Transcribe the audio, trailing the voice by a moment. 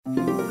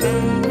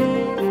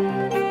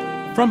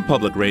From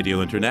Public Radio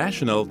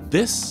International,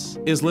 this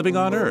is Living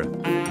on Earth.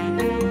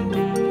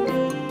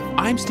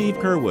 I'm Steve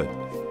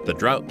Curwood. The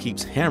drought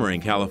keeps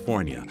hammering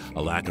California.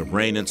 A lack of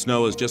rain and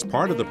snow is just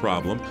part of the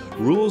problem.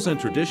 Rules and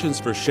traditions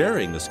for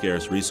sharing the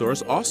scarce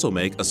resource also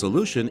make a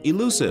solution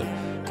elusive.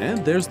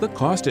 And there's the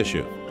cost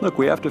issue. Look,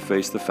 we have to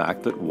face the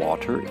fact that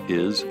water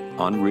is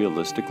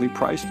unrealistically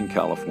priced in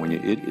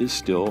California. It is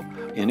still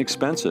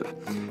inexpensive.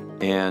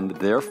 And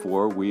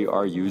therefore, we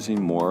are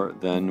using more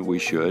than we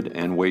should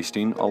and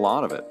wasting a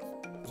lot of it.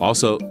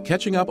 Also,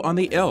 catching up on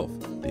the ELF,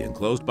 the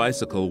enclosed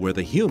bicycle where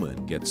the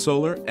human gets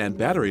solar and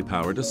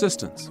battery-powered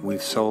assistance.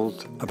 We've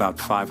sold about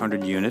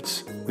 500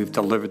 units. We've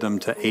delivered them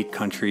to 8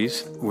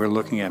 countries. We're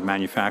looking at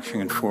manufacturing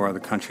in 4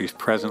 other countries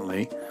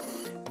presently.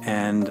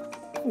 And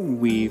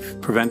we've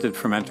prevented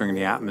from entering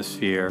the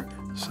atmosphere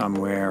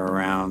somewhere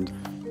around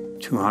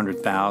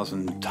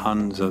 200,000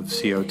 tons of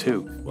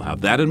CO2. We'll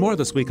have that and more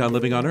this week on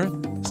Living on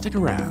Earth. Stick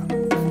around.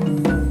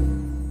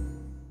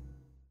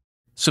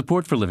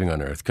 Support for Living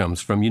on Earth comes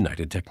from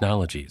United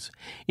Technologies,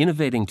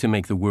 innovating to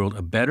make the world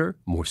a better,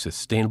 more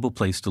sustainable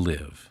place to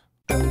live.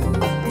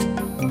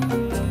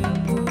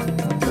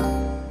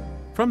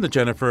 From the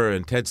Jennifer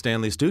and Ted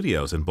Stanley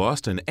studios in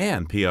Boston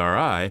and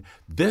PRI,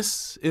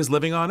 this is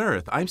Living on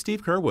Earth. I'm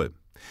Steve Curwood.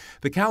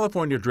 The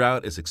California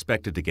drought is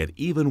expected to get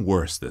even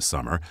worse this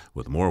summer,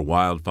 with more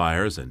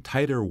wildfires and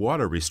tighter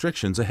water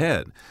restrictions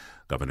ahead.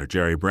 Governor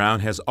Jerry Brown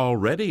has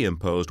already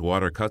imposed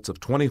water cuts of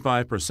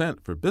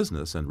 25% for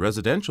business and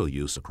residential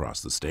use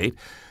across the state.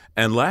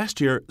 And last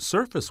year,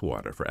 surface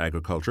water for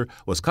agriculture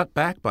was cut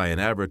back by an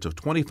average of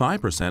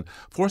 25%,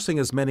 forcing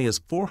as many as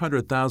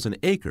 400,000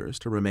 acres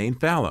to remain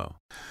fallow.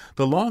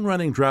 The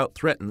long-running drought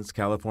threatens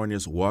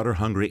California's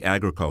water-hungry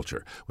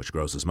agriculture, which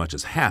grows as much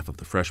as half of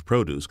the fresh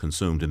produce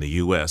consumed in the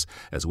U.S.,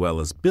 as well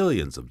as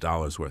billions of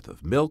dollars worth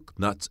of milk,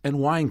 nuts, and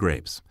wine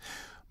grapes.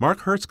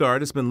 Mark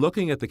Hertzgaard has been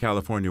looking at the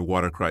California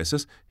water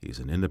crisis. He's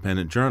an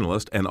independent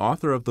journalist and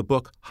author of the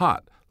book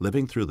Hot,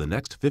 Living Through the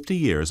Next 50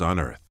 Years on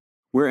Earth.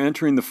 We're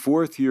entering the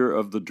 4th year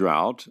of the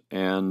drought,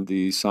 and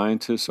the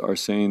scientists are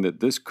saying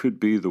that this could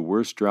be the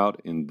worst drought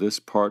in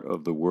this part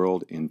of the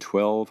world in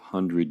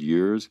 1,200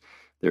 years.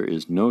 There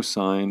is no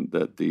sign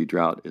that the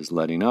drought is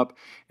letting up.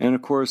 And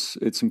of course,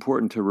 it's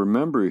important to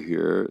remember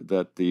here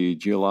that the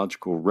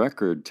geological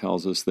record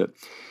tells us that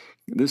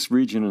this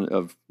region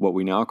of what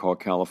we now call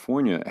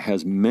California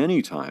has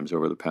many times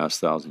over the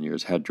past 1,000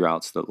 years had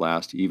droughts that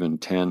last even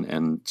 10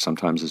 and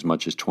sometimes as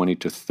much as 20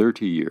 to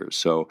 30 years.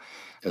 So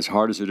as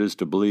hard as it is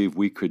to believe,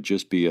 we could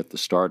just be at the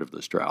start of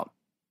this drought.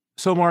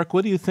 So, Mark,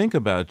 what do you think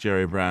about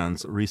Jerry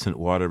Brown's recent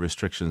water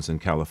restrictions in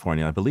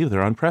California? I believe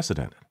they're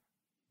unprecedented.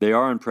 They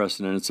are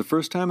unprecedented. It's the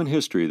first time in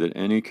history that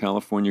any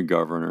California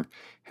governor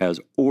has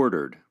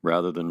ordered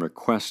rather than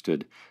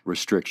requested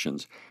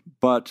restrictions.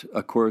 But,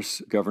 of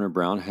course, Governor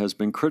Brown has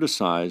been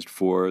criticized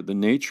for the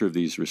nature of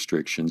these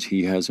restrictions.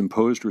 He has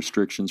imposed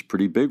restrictions,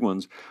 pretty big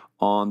ones,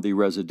 on the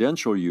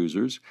residential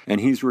users,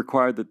 and he's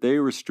required that they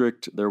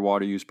restrict their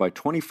water use by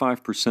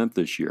 25%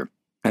 this year.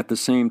 At the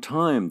same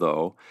time,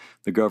 though,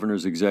 the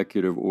governor's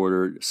executive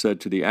order said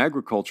to the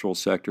agricultural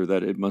sector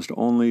that it must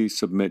only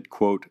submit,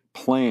 quote,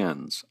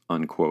 plans,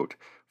 unquote,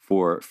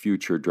 for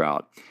future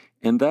drought.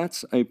 And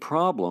that's a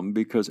problem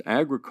because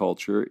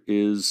agriculture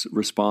is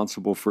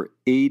responsible for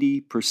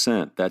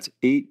 80%, that's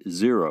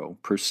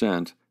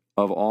 80%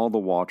 of all the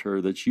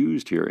water that's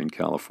used here in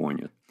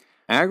California.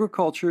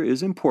 Agriculture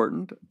is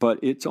important, but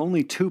it's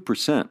only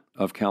 2%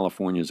 of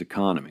California's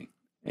economy.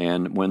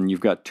 And when you've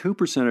got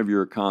 2% of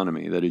your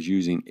economy that is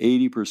using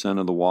 80%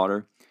 of the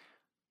water,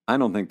 I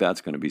don't think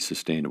that's going to be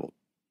sustainable.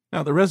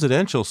 Now, the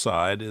residential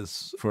side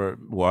is for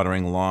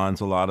watering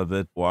lawns, a lot of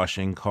it,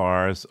 washing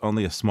cars.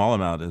 Only a small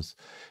amount is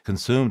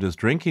consumed as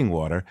drinking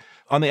water.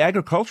 On the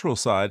agricultural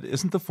side,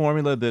 isn't the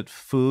formula that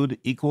food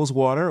equals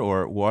water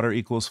or water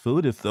equals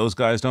food? If those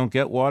guys don't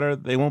get water,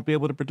 they won't be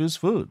able to produce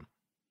food.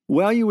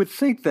 Well, you would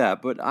think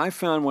that, but I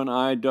found when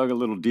I dug a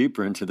little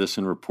deeper into this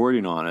and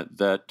reporting on it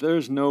that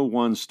there's no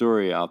one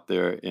story out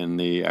there in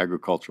the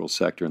agricultural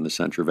sector in the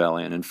Central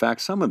Valley. And in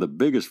fact, some of the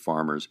biggest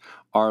farmers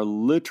are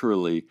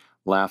literally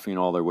laughing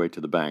all their way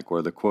to the bank.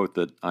 Or the quote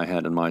that I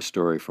had in my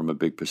story from a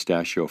big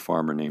pistachio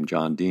farmer named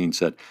John Dean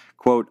said,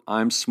 quote,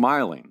 "I'm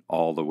smiling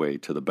all the way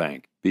to the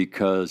bank,"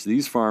 because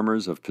these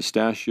farmers of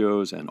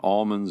pistachios and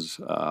almonds,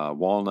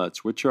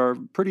 walnuts, which are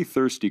pretty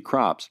thirsty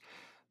crops,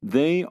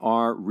 they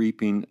are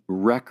reaping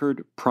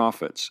record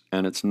profits.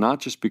 And it's not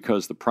just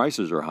because the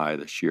prices are high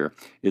this year.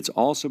 It's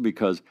also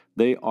because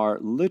they are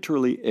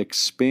literally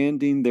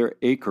expanding their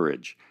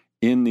acreage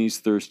in these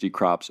thirsty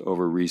crops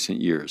over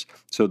recent years.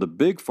 So the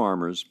big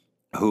farmers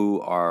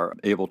who are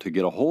able to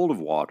get a hold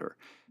of water,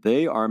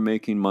 they are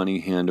making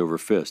money hand over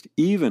fist,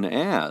 even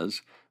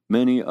as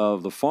many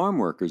of the farm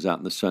workers out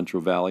in the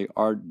Central Valley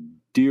are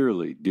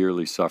dearly,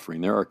 dearly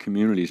suffering. There are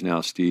communities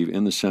now, Steve,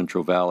 in the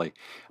Central Valley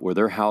where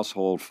their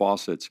household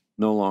faucets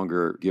no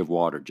longer give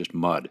water, just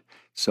mud.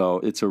 So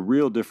it's a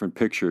real different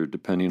picture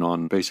depending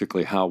on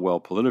basically how well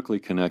politically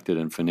connected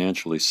and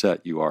financially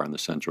set you are in the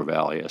Central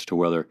Valley as to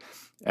whether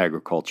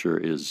agriculture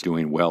is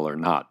doing well or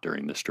not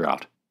during this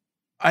drought.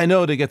 I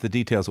know to get the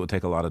details would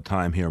take a lot of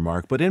time here,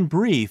 Mark, but in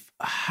brief,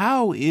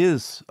 how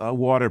is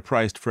water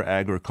priced for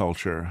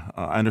agriculture?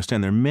 I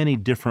understand there are many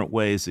different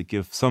ways that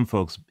give some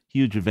folks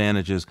huge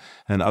advantages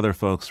and other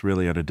folks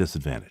really at a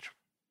disadvantage.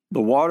 The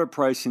water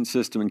pricing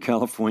system in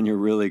California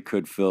really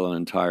could fill an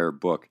entire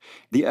book.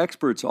 The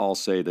experts all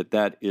say that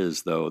that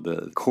is, though,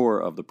 the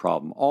core of the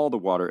problem. All the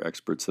water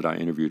experts that I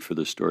interviewed for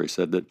this story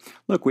said that,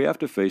 look, we have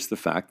to face the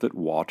fact that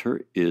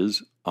water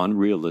is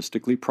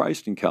unrealistically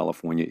priced in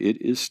California.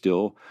 It is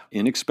still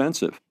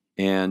inexpensive,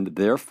 and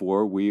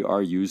therefore we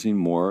are using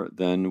more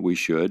than we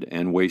should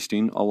and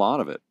wasting a lot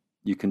of it.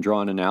 You can draw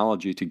an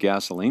analogy to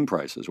gasoline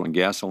prices. When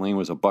gasoline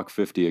was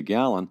 $1.50 a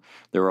gallon,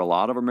 there were a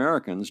lot of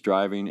Americans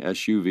driving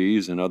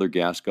SUVs and other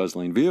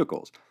gas-guzzling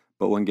vehicles.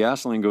 But when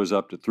gasoline goes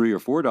up to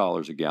 $3 or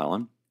 $4 a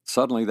gallon,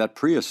 suddenly that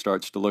Prius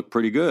starts to look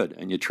pretty good,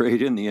 and you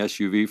trade in the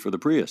SUV for the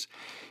Prius.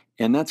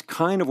 And that's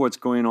kind of what's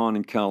going on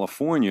in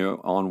California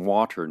on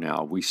water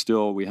now. We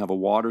have a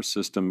water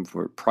system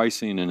for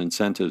pricing and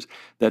incentives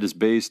that is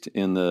based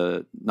in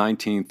the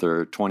 19th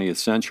or 20th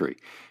century,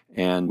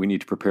 and we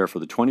need to prepare for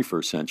the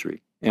 21st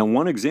century. And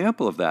one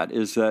example of that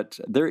is that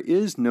there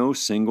is no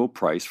single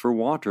price for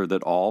water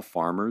that all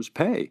farmers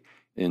pay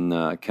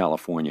in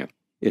California.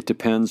 It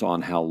depends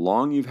on how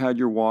long you've had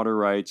your water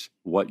rights,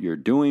 what you're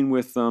doing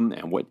with them,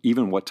 and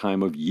what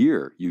time of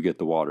year you get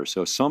the water.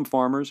 So some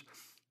farmers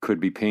could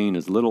be paying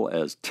as little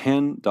as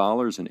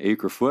 $10 an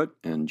acre foot,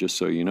 and just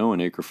so you know,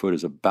 an acre foot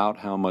is about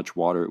how much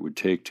water it would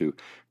take to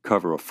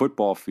cover a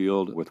football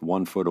field with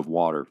 1 foot of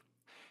water.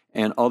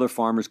 And other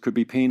farmers could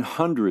be paying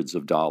hundreds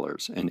of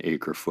dollars an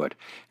acre foot.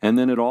 And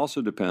then it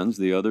also depends,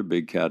 the other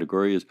big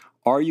category is,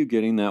 are you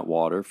getting that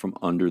water from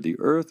under the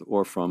earth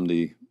or from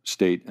the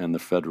state and the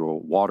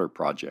federal water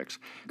projects?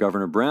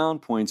 Governor Brown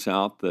points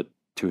out that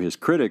to his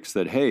critics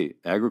that, hey,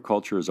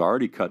 agriculture has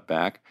already cut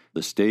back.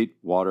 The state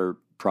water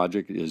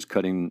project is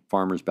cutting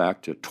farmers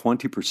back to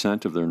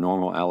 20% of their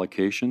normal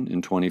allocation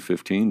in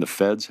 2015. The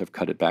feds have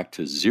cut it back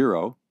to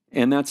 0.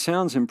 And that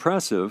sounds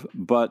impressive,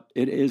 but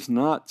it is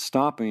not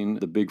stopping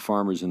the big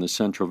farmers in the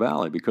Central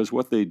Valley, because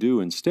what they do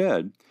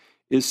instead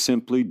is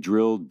simply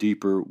drill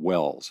deeper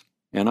wells.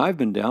 And I've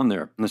been down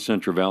there in the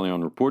Central Valley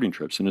on reporting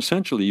trips, and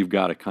essentially you've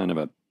got a kind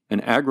of an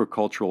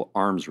agricultural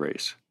arms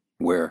race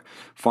where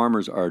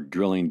farmers are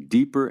drilling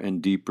deeper and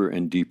deeper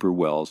and deeper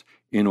wells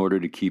in order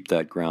to keep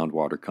that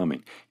groundwater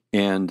coming.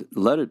 And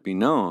let it be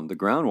known, the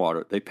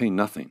groundwater, they pay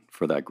nothing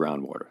for that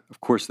groundwater. Of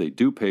course, they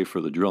do pay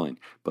for the drilling,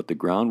 but the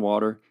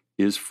groundwater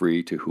is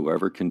free to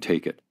whoever can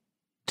take it.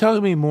 Tell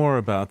me more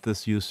about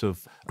this use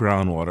of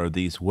groundwater,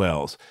 these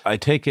wells. I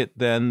take it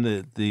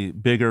then the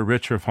bigger,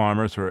 richer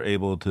farmers are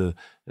able to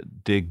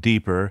dig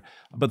deeper,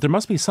 but there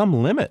must be some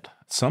limit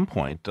at some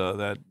point.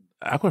 That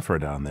aquifer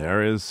down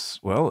there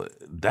is, well,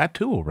 that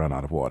too will run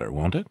out of water,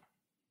 won't it?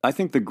 I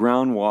think the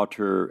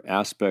groundwater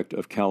aspect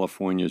of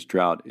California's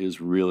drought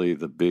is really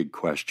the big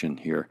question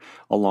here,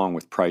 along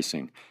with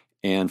pricing.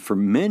 And for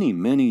many,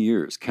 many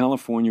years,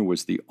 California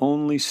was the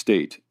only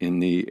state in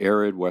the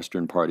arid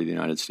western part of the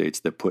United States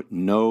that put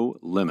no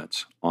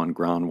limits on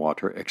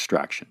groundwater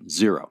extraction,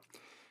 0.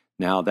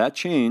 Now, that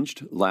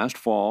changed last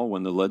fall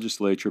when the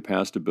legislature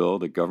passed a bill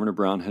that Governor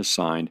Brown has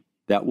signed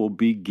that will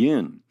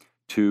begin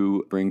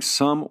to bring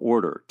some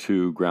order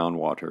to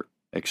groundwater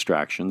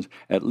extractions.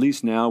 At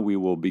least now we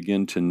will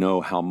begin to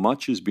know how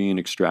much is being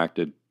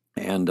extracted.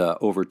 And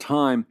over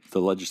time,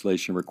 the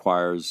legislation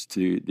requires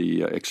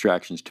the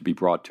extractions to be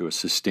brought to a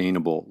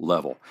sustainable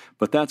level.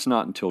 But that's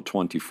not until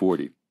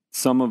 2040.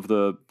 Some of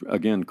the,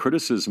 again,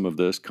 criticism of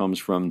this comes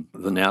from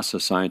the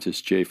NASA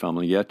scientist Jay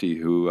Famulietti,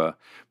 who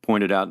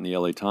pointed out in the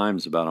LA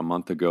Times about a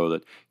month ago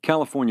that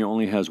California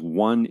only has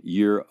 1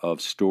 year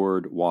of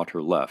stored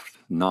water left,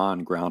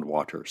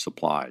 non-groundwater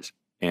supplies.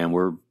 And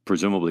we're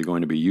presumably going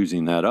to be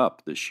using that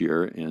up this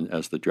year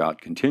as the drought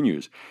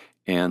continues.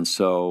 And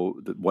so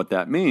what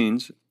that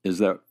means is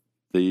that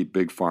the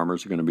big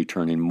farmers are going to be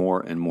turning more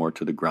and more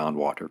to the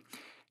groundwater.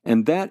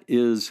 And that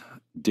is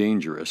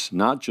dangerous,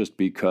 not just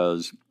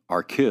because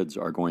our kids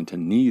are going to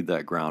need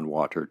that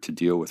groundwater to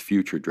deal with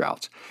future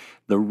droughts.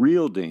 The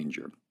real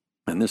danger,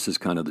 and this is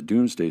kind of the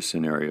doomsday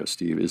scenario,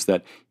 Steve, is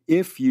that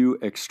if you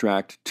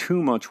extract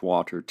too much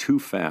water too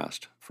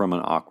fast from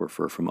an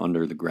aquifer, from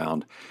under the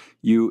ground,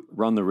 you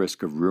run the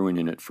risk of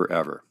ruining it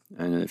forever.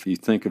 And if you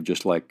think of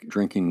just like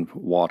drinking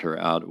water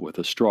out with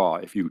a straw,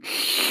 if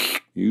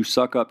you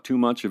suck up too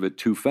much of it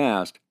too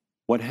fast,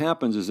 what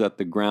happens is that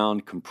the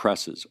ground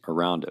compresses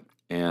around it.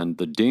 And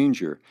the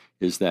danger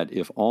is that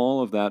if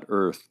all of that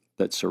earth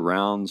that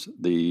surrounds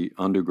the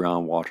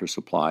underground water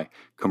supply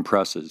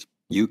compresses,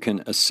 you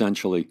can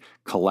essentially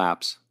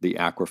collapse the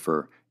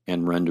aquifer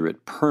and render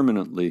it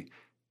permanently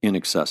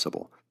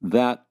inaccessible.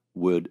 That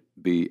would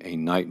be a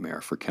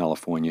nightmare for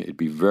California. It'd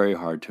be very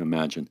hard to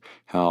imagine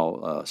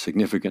how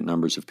significant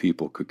numbers of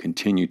people could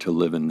continue to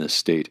live in this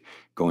state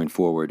going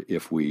forward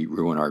if we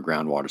ruin our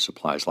groundwater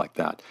supplies like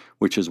that,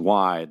 which is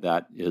why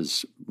that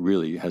is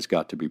really has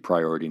got to be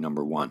priority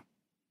number one.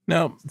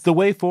 Now, the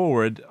way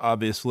forward,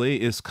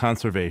 obviously, is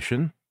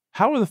conservation.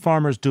 How are the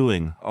farmers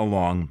doing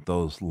along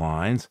those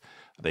lines?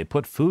 They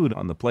put food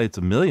on the plates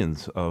of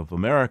millions of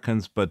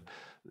Americans, but,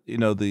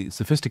 the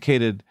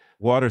sophisticated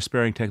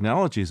water-sparing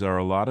technologies are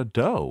a lot of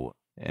dough.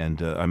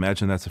 And I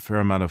imagine that's a fair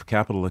amount of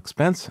capital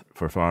expense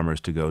for farmers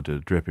to go to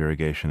drip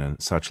irrigation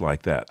and such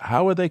like that.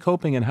 How are they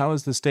coping, and how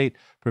is the state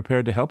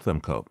prepared to help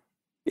them cope?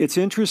 It's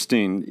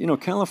interesting.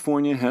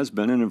 California has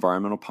been an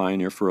environmental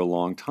pioneer for a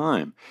long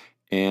time.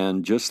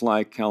 And just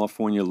like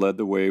California led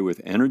the way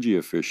with energy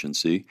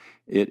efficiency,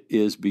 it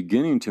is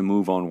beginning to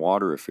move on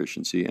water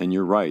efficiency. And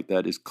you're right,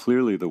 that is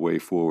clearly the way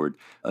forward.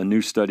 A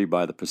new study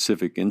by the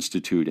Pacific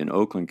Institute in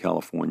Oakland,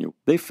 California,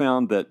 they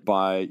found that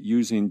by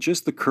using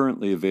just the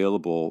currently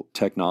available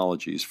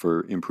technologies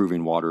for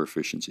improving water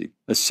efficiency,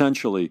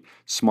 essentially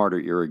smarter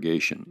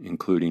irrigation,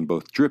 including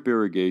both drip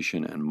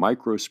irrigation and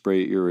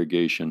microspray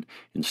irrigation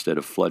instead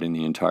of flooding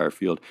the entire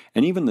field,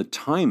 and even the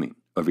timing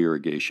of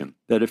irrigation,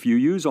 that if you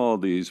use all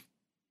of these,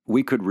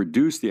 we could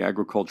reduce the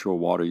agricultural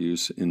water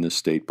use in this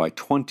state by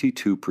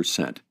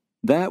 22%.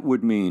 That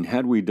would mean,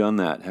 had we done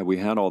that, had we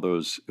had all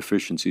those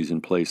efficiencies in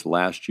place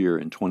last year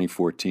in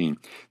 2014,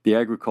 the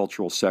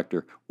agricultural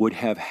sector would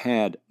have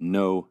had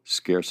no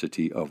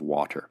scarcity of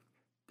water.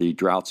 The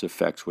drought's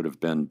effects would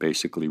have been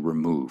basically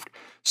removed.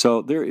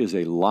 So there is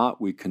a lot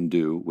we can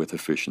do with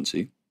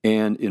efficiency.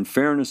 And in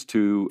fairness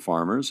to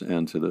farmers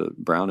and to the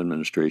Brown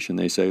administration,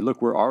 they say,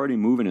 look, we're already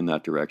moving in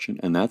that direction,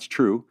 and that's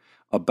true.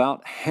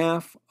 About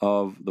half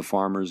of the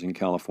farmers in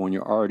California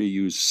already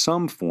use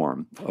some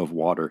form of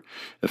water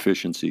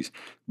efficiencies,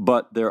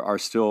 but there are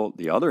still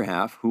the other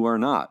half who are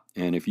not.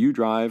 And if you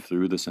drive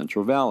through the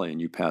Central Valley and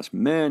you pass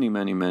many,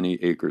 many,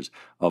 many acres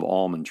of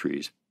almond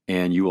trees,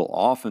 and you will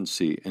often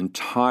see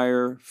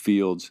entire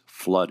fields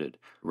flooded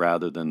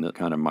rather than the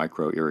kind of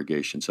micro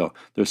irrigation. So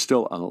there's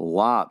still a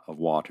lot of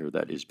water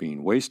that is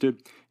being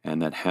wasted,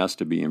 and that has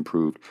to be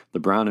improved. The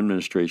Brown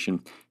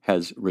administration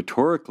has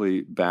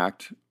rhetorically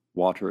backed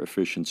water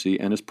efficiency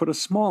and has put a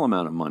small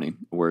amount of money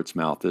where its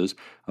mouth is.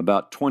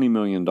 About $20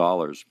 million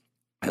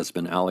has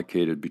been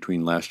allocated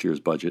between last year's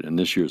budget and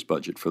this year's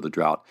budget for the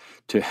drought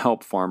to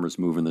help farmers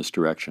move in this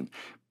direction.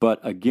 But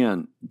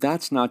again,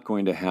 that's not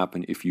going to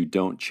happen if you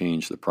don't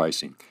change the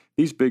pricing.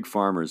 These big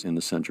farmers in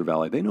the Central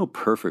Valley, they know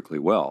perfectly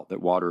well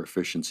that water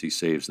efficiency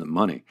saves them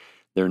money.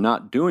 They're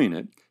not doing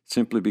it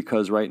simply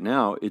because right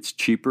now it's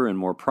cheaper and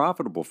more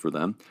profitable for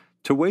them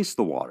to waste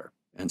the water.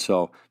 And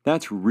so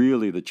that's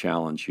really the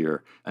challenge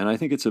here. And I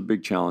think it's a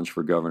big challenge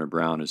for Governor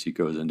Brown as he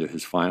goes into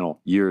his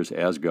final years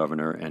as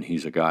governor, and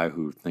he's a guy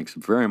who thinks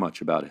very much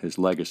about his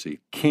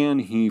legacy. Can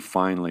he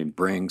finally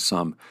bring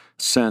some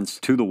sense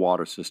to the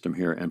water system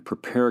here and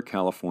prepare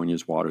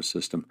California's water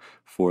system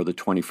for the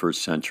 21st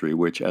century,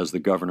 which, as the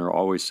governor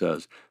always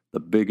says,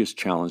 the biggest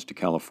challenge to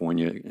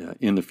California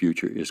in the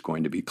future is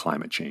going to be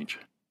climate change.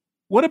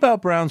 What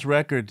about Brown's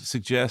record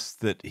suggests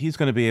that he's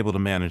going to be able to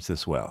manage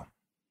this well?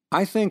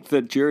 I think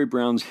that Jerry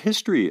Brown's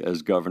history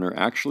as governor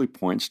actually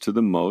points to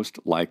the most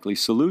likely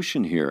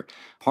solution here.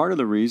 Part of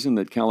the reason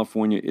that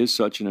California is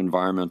such an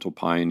environmental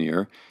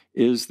pioneer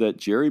is that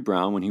Jerry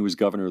Brown, when he was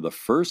governor the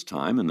first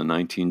time in the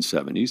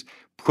 1970s,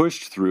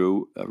 pushed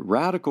through a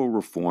radical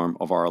reform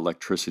of our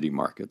electricity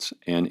markets.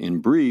 And in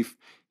brief,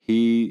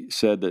 he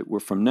said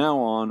that from now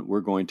on,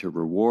 we're going to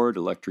reward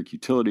electric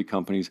utility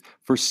companies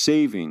for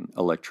saving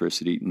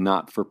electricity,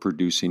 not for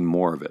producing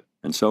more of it.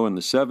 And so in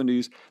the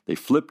 70s, they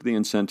flipped the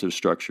incentive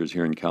structures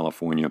here in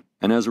California.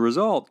 And as a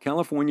result,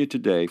 California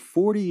today,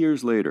 40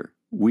 years later,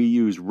 we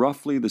use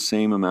roughly the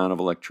same amount of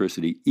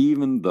electricity,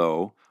 even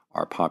though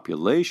our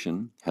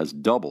population has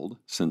doubled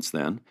since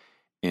then,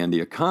 and the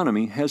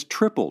economy has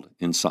tripled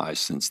in size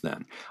since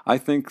then. I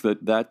think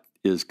that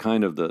is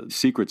kind of the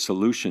secret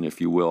solution, if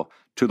you will,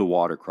 to the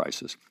water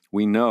crisis.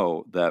 We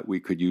know that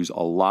we could use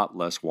a lot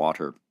less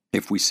water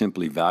if we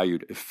simply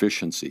valued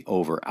efficiency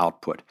over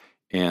output.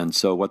 And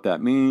so what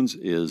that means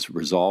is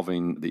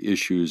resolving the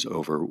issues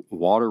over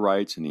water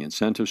rights and the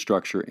incentive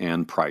structure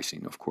and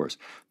pricing, of course.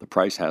 The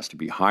price has to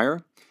be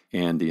higher,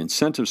 and the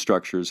incentive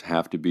structures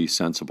have to be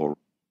sensible.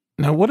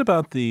 Now, what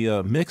about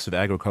the mix of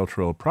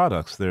agricultural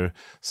products? There are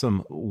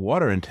some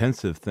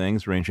water-intensive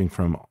things ranging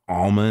from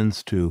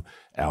almonds to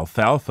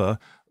alfalfa.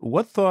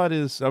 What thought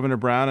is Governor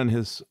Brown and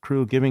his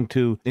crew giving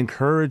to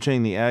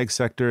encouraging the ag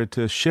sector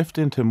to shift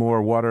into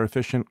more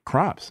water-efficient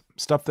crops,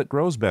 stuff that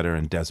grows better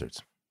in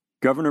deserts?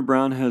 Governor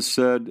Brown has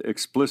said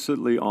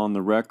explicitly on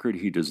the record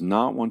he does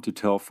not want to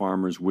tell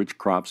farmers which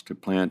crops to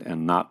plant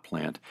and not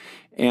plant.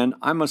 And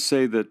I must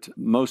say that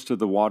most of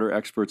the water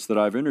experts that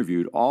I've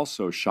interviewed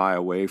also shy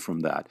away from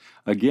that.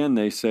 Again,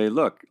 they say,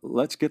 look,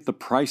 let's get the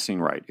pricing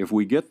right. If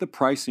we get the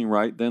pricing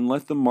right, then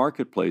let the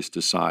marketplace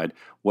decide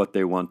what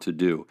they want to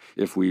do.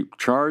 If we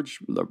charge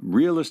the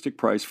realistic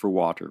price for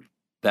water,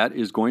 that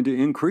is going to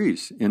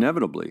increase,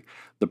 inevitably,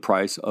 the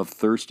price of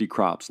thirsty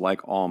crops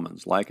like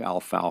almonds, like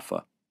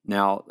alfalfa.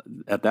 Now,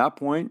 at that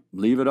point,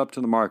 leave it up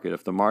to the market.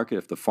 If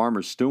the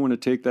farmers still want to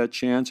take that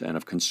chance, and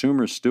if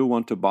consumers still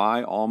want to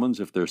buy almonds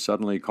if they're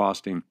suddenly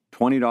costing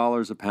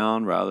 $20 a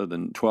pound rather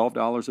than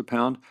 $12 a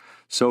pound,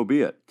 so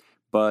be it.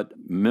 But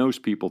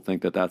most people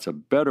think that that's a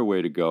better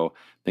way to go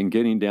than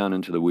getting down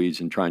into the weeds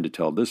and trying to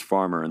tell this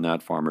farmer and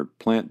that farmer,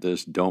 plant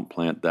this, don't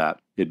plant that.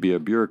 It'd be a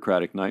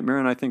bureaucratic nightmare,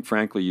 and I think,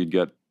 frankly, you'd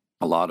get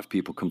a lot of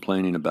people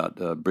complaining about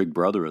big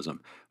brotherism.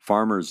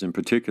 Farmers in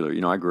particular.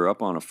 I grew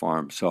up on a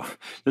farm, so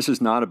this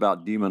is not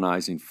about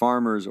demonizing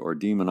farmers or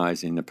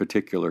demonizing a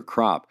particular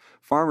crop.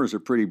 Farmers are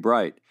pretty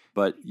bright,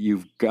 but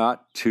you've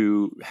got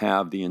to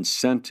have the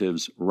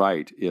incentives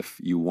right if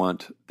you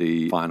want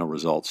the final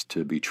results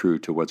to be true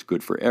to what's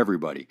good for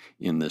everybody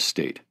in this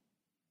state.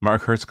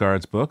 Mark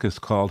Hertsgaard's book is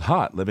called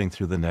Hot, Living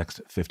Through the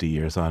Next 50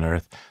 Years on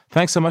Earth.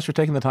 Thanks so much for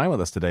taking the time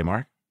with us today,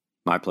 Mark.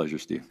 My pleasure,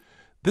 Steve.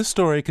 This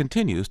story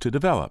continues to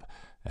develop,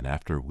 and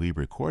after we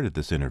recorded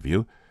this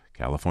interview,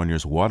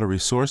 California's Water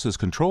Resources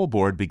Control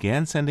Board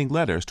began sending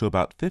letters to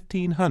about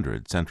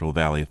 1,500 Central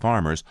Valley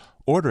farmers,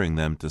 ordering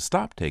them to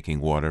stop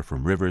taking water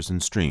from rivers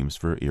and streams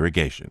for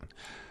irrigation.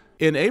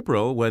 In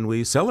April, when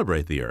we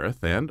celebrate the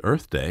Earth and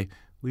Earth Day,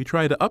 we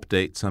try to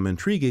update some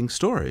intriguing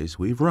stories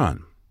we've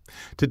run.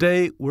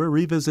 Today, we're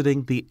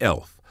revisiting the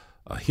ELF,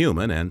 a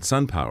human and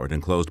sun-powered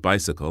enclosed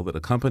bicycle that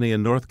a company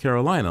in North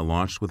Carolina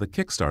launched with a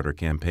Kickstarter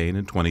campaign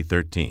in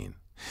 2013.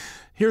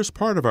 Here's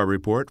part of our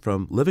report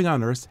from Living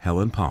on Earth's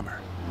Helen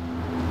Palmer.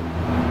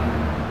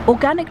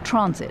 Organic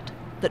Transit,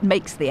 that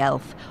makes the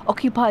ELF,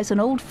 occupies an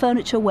old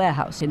furniture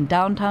warehouse in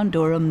downtown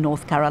Durham,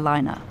 North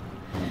Carolina.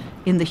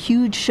 In the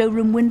huge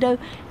showroom window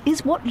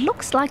is what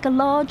looks like a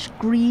large,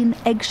 green,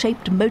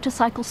 egg-shaped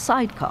motorcycle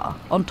sidecar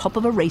on top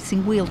of a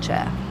racing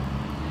wheelchair.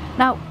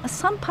 Now, a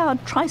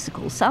sun-powered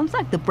tricycle sounds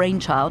like the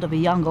brainchild of a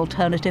young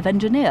alternative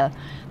engineer,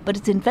 but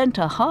its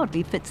inventor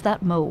hardly fits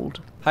that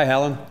mold. Hi,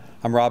 Helen.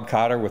 I'm Rob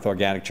Cotter with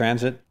Organic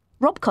Transit.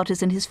 Rob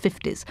Cotter's in his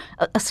 50s,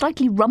 a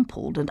slightly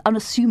rumpled and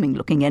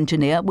unassuming-looking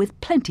engineer with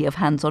plenty of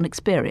hands-on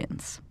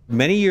experience.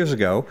 Many years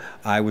ago,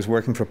 I was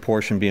working for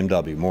Porsche and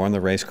BMW, more on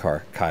the race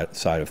car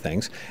side of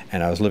things,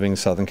 and I was living in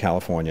Southern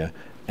California,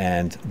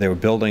 and they were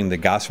building the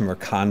Gossamer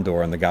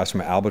Condor and the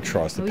Gossamer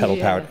Albatross, the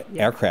pedal-powered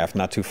aircraft,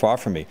 not too far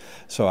from me.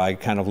 So I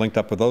kind of linked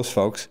up with those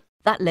folks.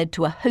 That led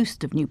to a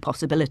host of new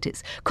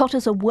possibilities.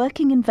 Cotter's a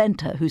working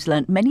inventor who's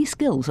learnt many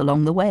skills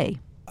along the way.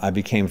 I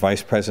became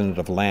vice president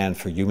of land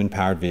for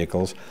human-powered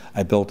vehicles.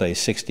 I built a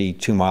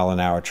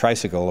 62-mile-an-hour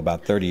tricycle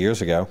about 30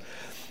 years ago.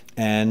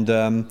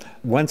 And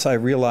once I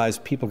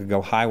realized people could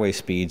go highway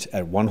speeds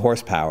at 1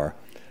 horsepower,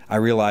 I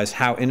realized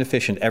how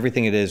inefficient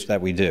everything it is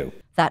that we do.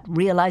 That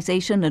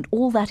realization and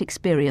all that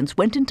experience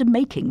went into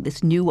making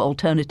this new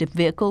alternative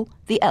vehicle,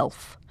 the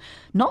ELF.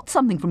 Not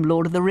something from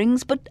Lord of the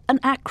Rings, but an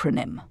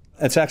acronym.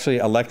 It's actually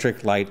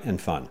electric, light,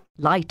 and fun.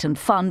 Light and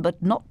fun,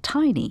 but not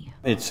tiny.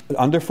 It's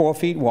under 4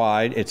 feet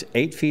wide, it's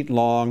 8 feet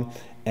long,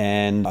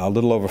 and a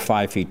little over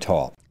 5 feet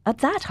tall. At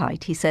that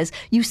height, he says,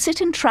 you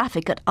sit in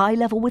traffic at eye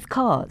level with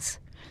cars.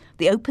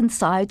 The open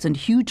sides and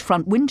huge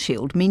front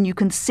windshield mean you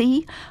can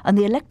see, and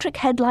the electric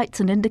headlights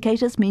and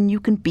indicators mean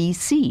you can be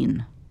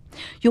seen.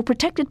 You're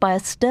protected by a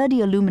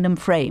sturdy aluminum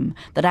frame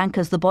that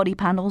anchors the body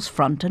panels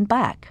front and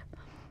back.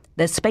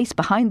 There's space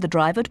behind the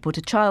driver to put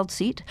a child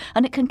seat,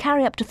 and it can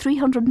carry up to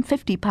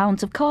 350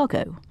 pounds of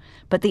cargo.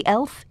 But the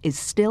ELF is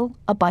still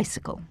a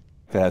bicycle.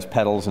 It has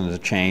pedals and a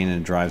chain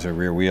and drives a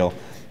rear wheel,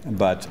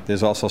 but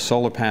there's also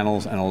solar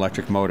panels and an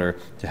electric motor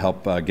to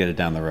help get it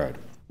down the road.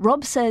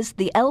 Rob says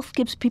the ELF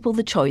gives people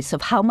the choice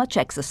of how much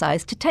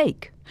exercise to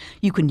take.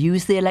 You can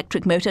use the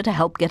electric motor to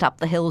help get up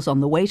the hills on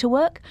the way to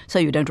work, so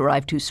you don't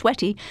arrive too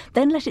sweaty,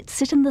 then let it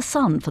sit in the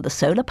sun for the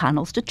solar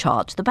panels to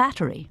charge the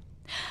battery.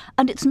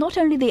 And it's not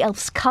only the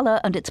ELF's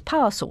colour and its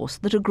power source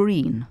that are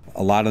green.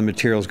 A lot of the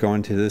materials going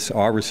into this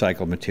are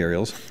recycled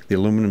materials. The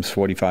aluminum's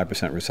 45%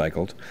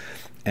 recycled.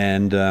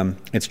 And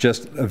it's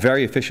just a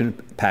very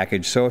efficient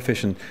package, so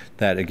efficient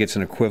that it gets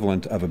an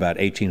equivalent of about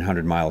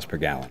 1,800 miles per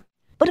gallon.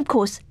 But of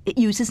course, it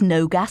uses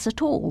no gas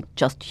at all,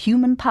 just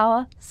human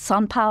power,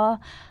 sun power,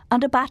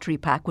 and a battery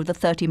pack with a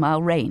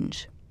 30-mile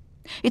range.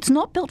 It's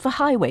not built for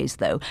highways,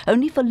 though,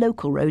 only for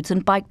local roads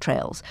and bike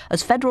trails,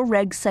 as federal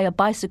regs say a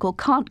bicycle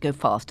can't go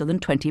faster than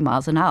 20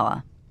 miles an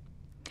hour.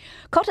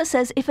 Cotter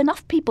says if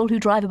enough people who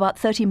drive about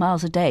 30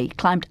 miles a day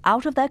climbed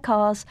out of their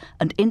cars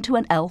and into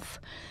an ELF,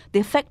 the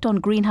effect on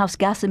greenhouse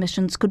gas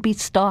emissions could be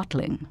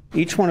startling.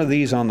 Each one of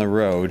these on the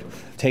road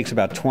takes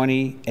about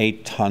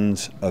 28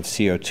 tons of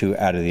CO2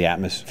 out of the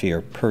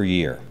atmosphere per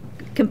year.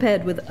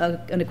 Compared with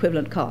an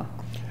equivalent car?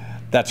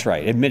 That's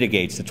right. It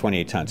mitigates the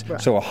 28 tons.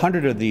 Right. So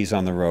 100 of these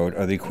on the road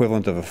are the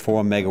equivalent of a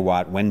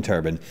 4-megawatt wind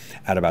turbine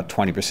at about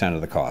 20% of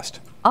the cost.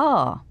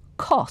 Ah,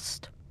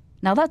 cost.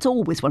 Now that's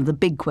always one of the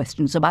big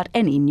questions about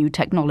any new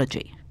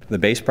technology. The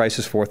base price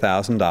is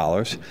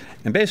 $4,000,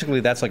 and basically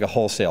that's like a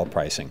wholesale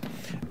pricing.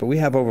 But we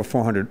have over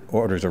 400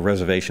 orders or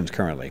reservations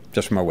currently,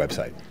 just from our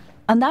website.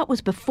 And that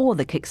was before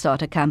the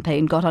Kickstarter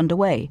campaign got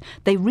underway.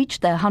 They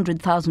reached their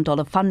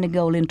 $100,000 funding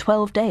goal in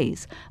 12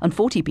 days, and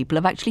 40 people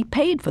have actually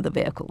paid for the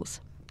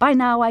vehicles. By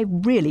now, I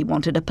really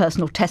wanted a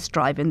personal test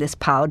drive in this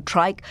powered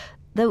trike,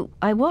 though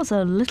I was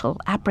a little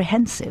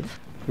apprehensive.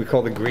 We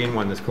call the green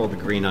one, it's called the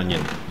green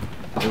onion.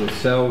 It was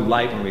so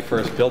light when we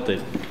first built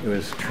it It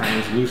was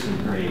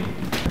translucent green.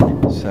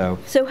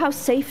 So how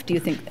safe do you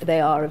think they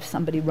are if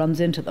somebody runs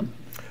into them?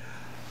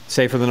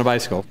 Safer than a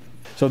bicycle.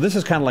 So this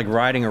is kind of like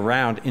riding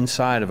around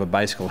inside of a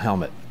bicycle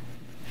helmet.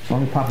 So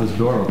let me pop this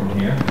door open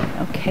here.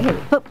 Okay.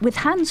 But with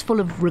hands full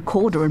of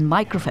recorder and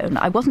microphone,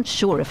 I wasn't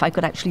sure if I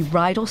could actually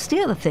ride or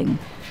steer the thing.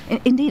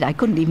 Indeed, I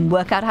couldn't even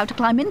work out how to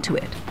climb into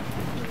it.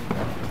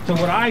 So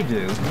what I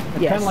do, it's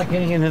kind of like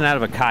getting in and out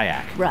of a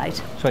kayak. Right.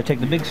 So I take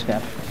the big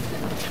step.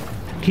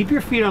 Keep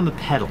your feet on the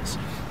pedals,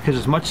 because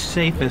it's much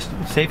safest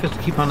to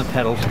keep on the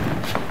pedals.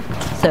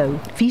 So,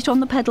 feet on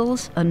the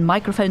pedals and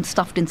microphone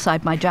stuffed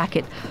inside my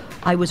jacket,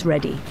 I was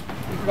ready.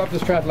 Go up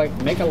this track, like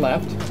make a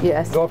left.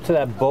 Yes. Go up to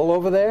that bull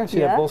over there. See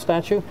that bull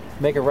statue?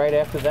 Make a right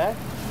after that.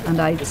 And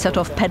I set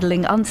off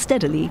pedaling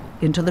unsteadily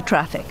into the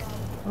traffic.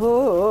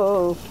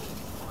 Oh,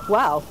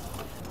 wow.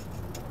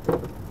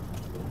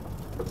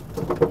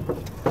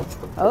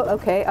 Oh,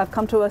 okay, I've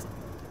come to a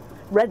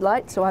red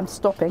light, so I'm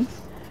stopping.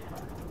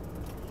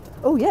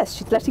 Oh, yes,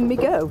 she's letting me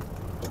go.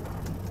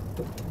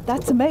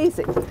 That's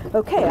amazing.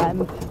 Okay,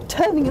 I'm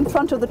turning in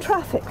front of the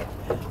traffic.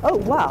 Oh,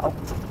 wow.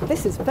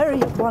 This is very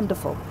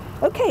wonderful.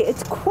 Okay,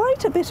 it's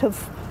quite a bit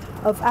of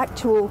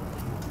actual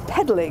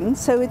pedaling,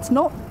 so it's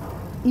not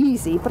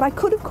easy, but I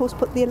could, of course,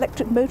 put the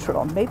electric motor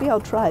on. Maybe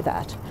I'll try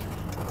that.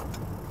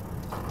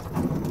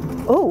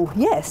 Oh,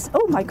 yes.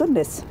 Oh, my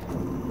goodness.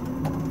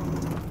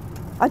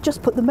 I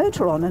just put the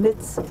motor on, and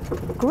it's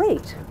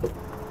great.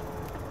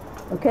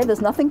 Okay,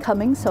 there's nothing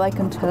coming, so I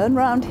can turn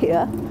round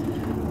here.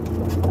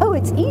 Oh,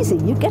 it's easy.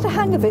 You get a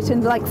hang of it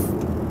in like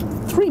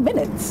 3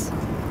 minutes.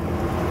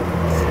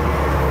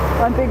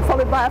 I'm being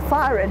followed by a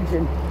fire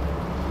engine.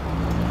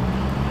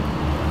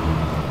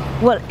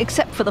 Well,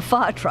 except for the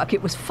fire truck,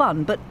 it was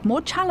fun, but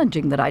more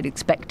challenging than I'd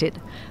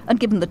expected. And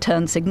given the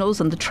turn signals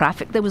and the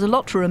traffic, there was a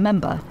lot to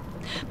remember.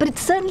 But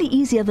it's certainly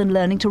easier than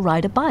learning to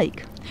ride a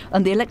bike.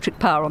 And the electric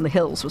power on the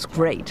hills was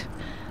great.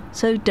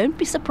 So don't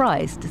be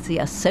surprised to see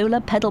a solar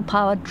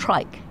pedal-powered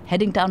trike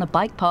heading down a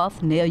bike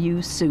path near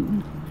you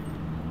soon.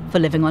 For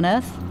Living on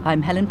Earth,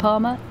 I'm Helen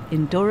Palmer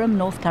in Durham,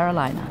 North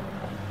Carolina.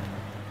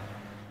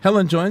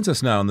 Helen joins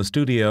us now in the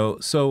studio.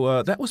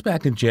 So that was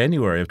back in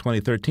January of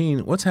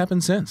 2013. What's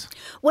happened since?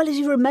 Well, as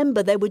you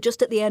remember, they were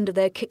just at the end of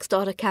their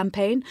Kickstarter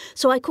campaign.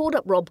 So I called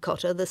up Rob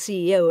Cotter, the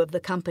CEO of the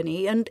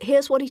company, and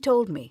here's what he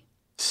told me.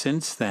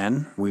 Since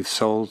then, we've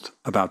sold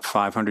about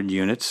 500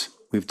 units.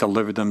 We've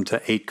delivered them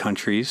to 8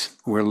 countries.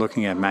 We're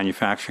looking at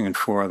manufacturing in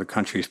 4 other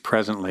countries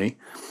presently.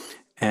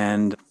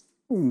 And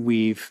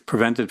we've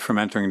prevented from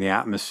entering the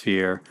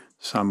atmosphere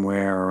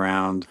somewhere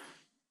around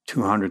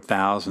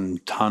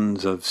 200,000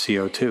 tons of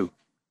CO2.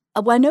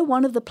 I know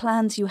one of the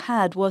plans you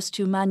had was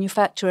to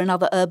manufacture in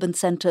other urban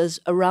centers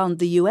around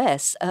the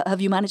U.S.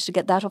 Have you managed to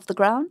get that off the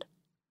ground?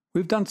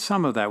 We've done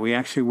some of that. We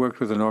actually worked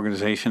with an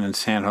organization in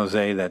San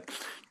Jose that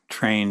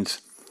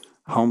trains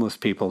homeless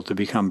people to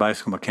become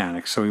bicycle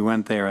mechanics. So we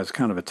went there as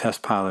kind of a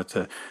test pilot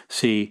to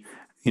see,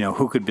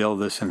 who could build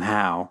this and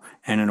how.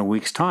 And in a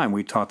week's time,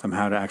 we taught them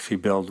how to actually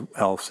build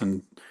elves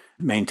and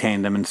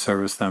maintain them and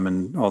service them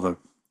and all the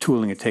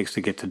tooling it takes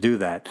to get to do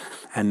that.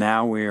 And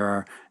now we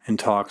are in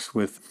talks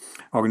with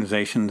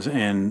organizations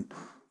in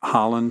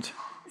Holland,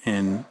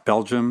 in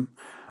Belgium,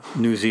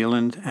 New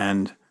Zealand,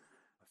 and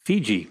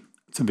Fiji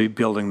to be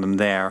building them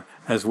there,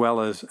 as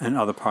well as in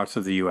other parts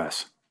of the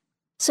U.S.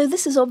 So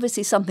this is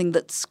obviously something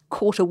that's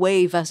caught a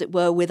wave, as it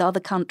were, with other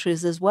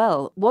countries as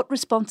well. What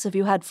response have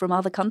you had from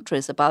other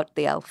countries about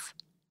the ELF?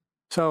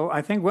 So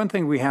I think one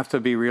thing we have to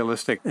be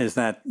realistic is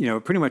that,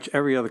 pretty much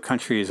every other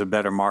country is a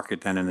better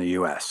market than in the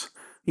U.S.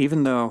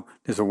 Even though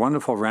there's a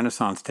wonderful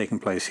renaissance taking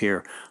place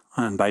here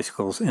on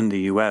bicycles in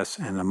the U.S.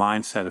 and the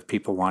mindset of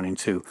people wanting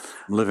to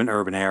live in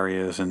urban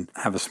areas and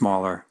have a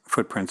smaller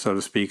footprint, so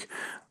to speak,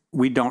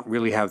 we don't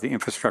really have the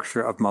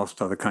infrastructure of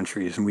most other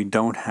countries, and we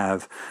don't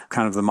have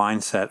kind of the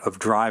mindset of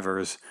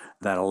drivers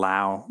that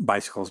allow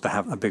bicycles to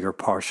have a bigger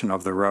portion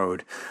of the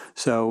road.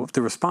 So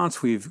the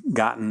response we've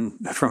gotten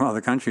from other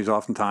countries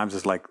oftentimes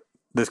is like,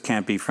 this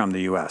can't be from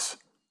the U.S.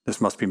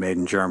 This must be made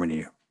in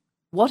Germany.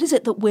 What is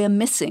it that we're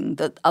missing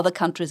that other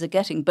countries are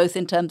getting, both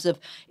in terms of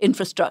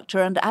infrastructure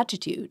and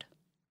attitude?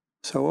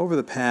 So over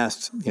the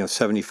past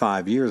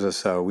 75 years or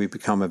so, we've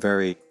become a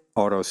very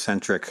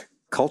auto-centric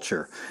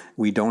culture.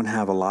 We don't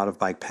have a lot of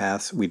bike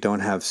paths. We don't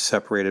have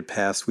separated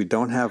paths. We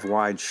don't have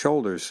wide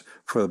shoulders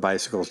for the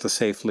bicycles to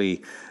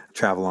safely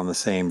travel on the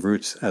same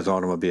routes as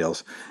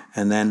automobiles.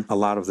 And then a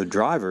lot of the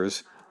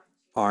drivers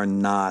are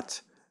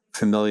not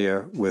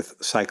familiar with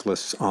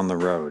cyclists on the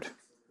road.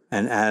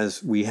 And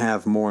as we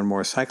have more and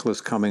more cyclists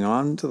coming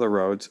onto the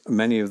roads,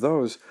 many of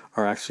those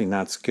are actually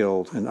not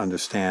skilled and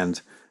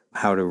understand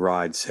how to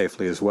ride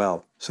safely as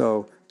well.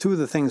 So 2 of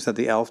the things that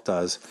the ELF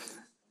does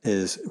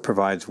is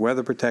provides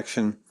weather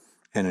protection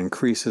and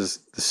increases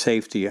the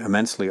safety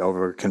immensely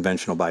over a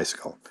conventional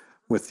bicycle.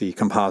 With the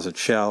composite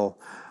shell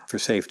for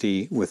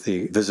safety, with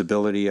the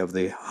visibility of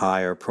the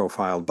higher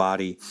profiled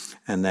body,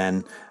 and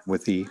then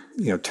with the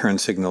turn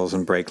signals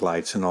and brake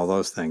lights and all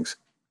those things.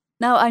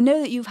 Now, I know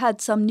that you've had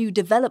some new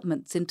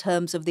developments in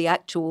terms of the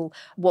actual,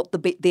 what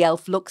the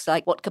elf looks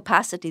like, what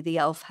capacity the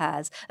elf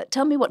has.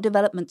 Tell me what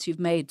developments you've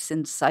made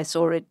since I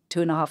saw it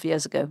 2.5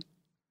 years ago.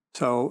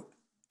 So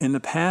in the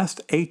past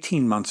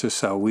 18 months or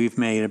so, we've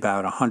made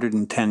about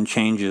 110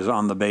 changes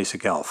on the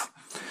basic elf.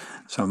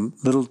 Some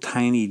little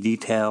tiny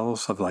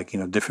details of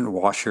different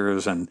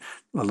washers and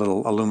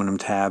little aluminum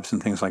tabs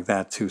and things like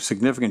that, to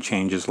significant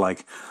changes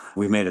like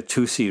we made a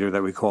two-seater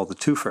that we call the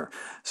twofer.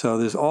 So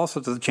there's all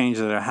sorts of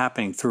changes that are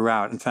happening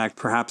throughout. In fact,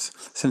 perhaps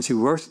since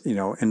you were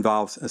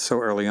involved so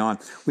early on,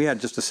 we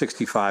had just a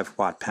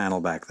 65-watt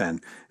panel back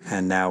then,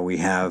 and now we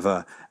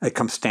have it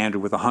comes standard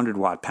with a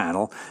 100-watt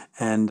panel,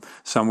 and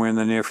somewhere in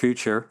the near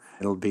future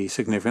it'll be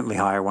significantly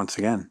higher once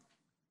again.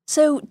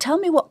 So tell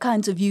me what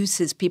kinds of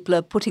uses people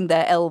are putting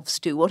their elves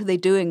to. What are they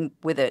doing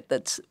with it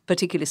that's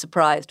particularly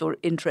surprised or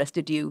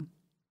interested you?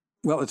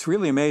 Well, it's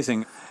really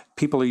amazing.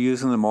 People are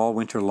using them all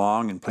winter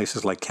long in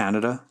places like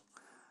Canada.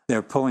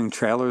 They're pulling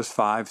trailers,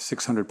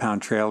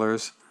 500-600-pound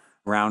trailers,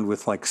 around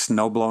with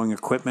snow-blowing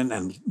equipment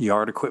and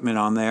yard equipment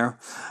on there.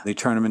 They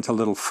turn them into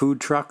little food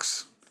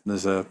trucks.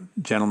 There's a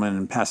gentleman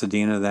in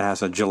Pasadena that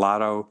has a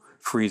gelato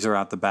freezer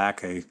out the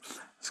back.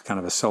 It's kind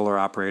of a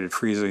solar-operated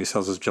freezer he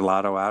sells his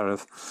gelato out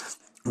of.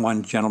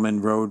 One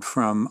gentleman rode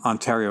from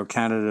Ontario,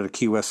 Canada to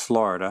Key West,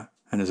 Florida,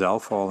 and his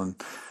elf, all in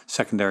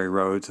secondary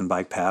roads and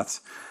bike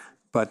paths.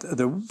 But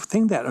the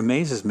thing that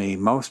amazes me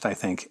most, I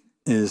think,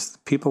 is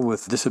people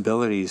with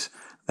disabilities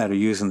that are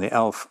using the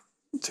elf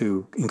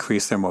to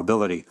increase their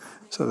mobility.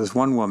 So there's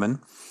one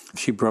woman,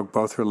 she broke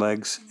both her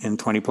legs in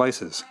 20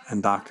 places,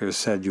 and doctors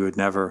said you would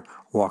never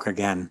walk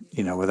again,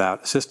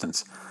 without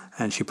assistance.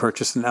 And she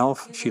purchased an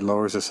elf, she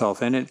lowers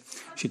herself in it,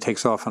 she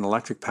takes off on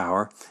electric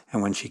power,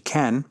 and when she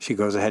can, she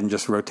goes ahead and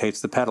just rotates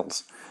the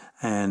pedals.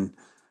 And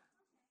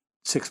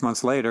 6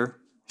 months later,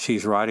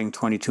 she's riding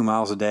 22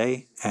 miles a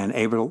day and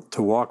able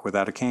to walk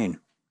without a cane.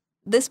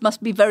 This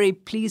must be very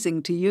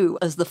pleasing to you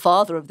as the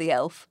father of the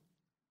elf.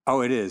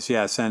 Oh, it is,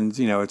 yes. And,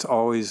 it's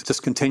always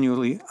just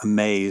continually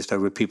amazed at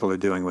what people are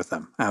doing with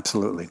them.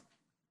 Absolutely.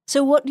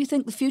 So what do you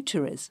think the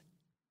future is?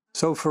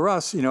 So for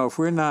us, if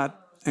we're not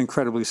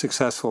incredibly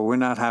successful, we're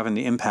not having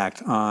the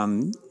impact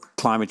on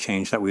climate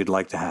change that we'd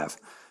like to have.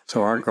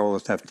 So our goal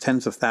is to have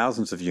tens of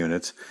thousands of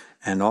units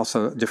and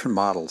also different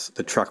models,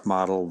 the truck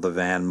model, the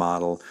van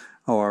model,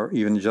 or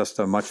even just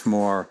a much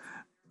more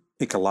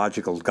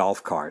ecological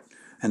golf cart.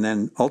 And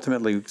then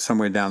ultimately,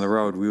 somewhere down the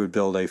road, we would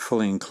build a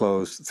fully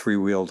enclosed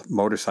three-wheeled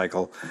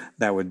motorcycle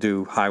that would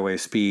do highway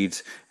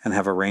speeds and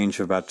have a range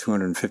of about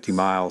 250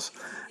 miles.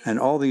 And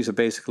all these are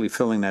basically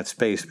filling that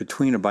space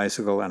between a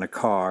bicycle and a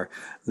car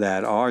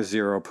that are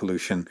zero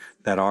pollution,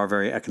 that are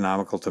very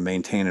economical to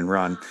maintain and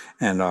run,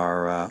 and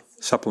are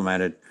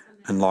supplemented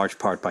in large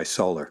part by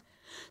solar.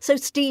 So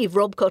Steve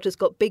Robcott has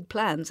got big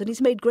plans and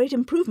he's made great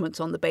improvements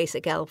on the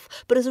basic elf.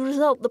 But as a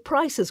result, the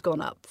price has gone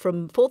up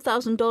from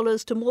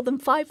 $4,000 to more than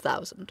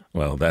 $5,000.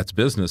 Well, that's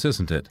business,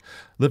 isn't it?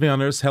 Living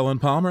on Earth's Helen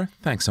Palmer,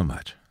 thanks so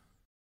much.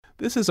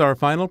 This is our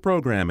final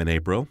program in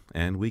April,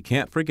 and we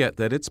can't forget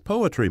that it's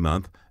Poetry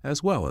Month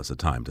as well as a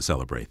time to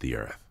celebrate the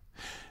Earth.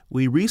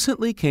 We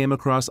recently came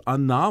across a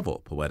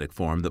novel poetic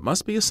form that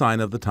must be a sign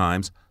of the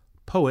times,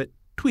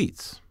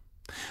 Poetweets.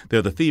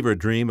 They're the fevered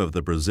dream of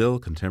the Brazil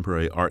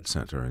Contemporary Art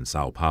Center in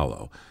Sao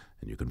Paulo,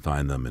 and you can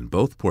find them in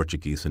both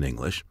Portuguese and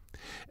English.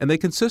 And they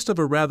consist of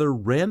a rather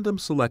random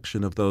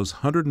selection of those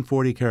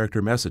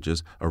 140-character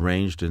messages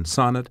arranged in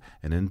sonnet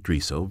and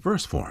indriso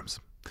verse forms.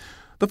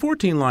 The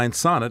 14-line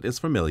sonnet is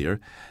familiar,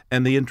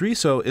 and the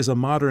indriso is a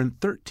modern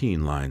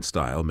 13-line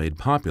style made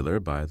popular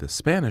by the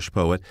Spanish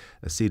poet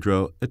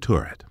Isidro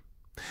Ituret.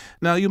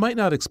 Now, you might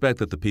not expect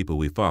that the people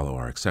we follow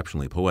are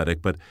exceptionally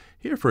poetic, but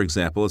here, for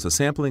example, is a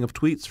sampling of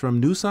tweets from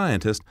New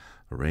Scientist,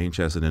 arranged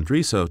as an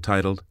indriso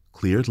titled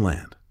Cleared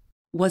Land.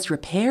 Was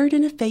repaired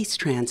in a face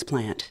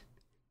transplant.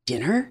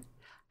 Dinner?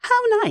 How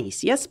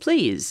nice, yes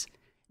please.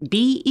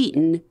 Be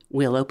eaten,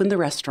 we'll open the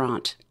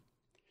restaurant.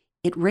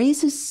 It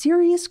raises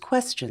serious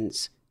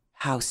questions.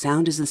 How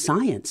sound is the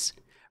science?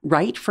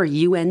 Right for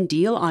UN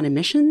deal on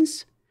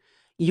emissions?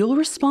 You'll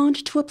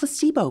respond to a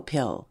placebo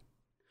pill.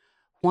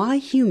 Why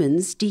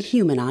humans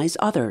dehumanize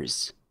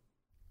others.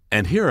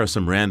 And here are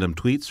some random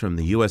tweets from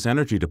the U.S.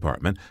 Energy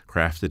Department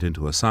crafted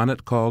into a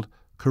sonnet called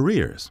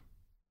Careers.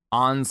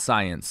 On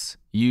science,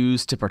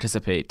 used to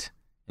participate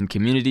in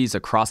communities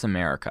across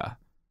America.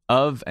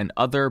 Of and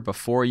other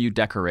before you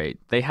decorate,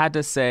 they had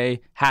to say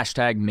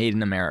 #Made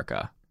in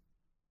America.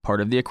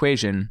 Part of the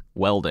equation,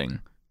 welding,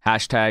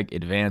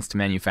 #advanced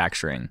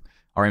manufacturing,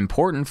 are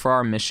important for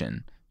our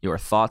mission. Your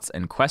thoughts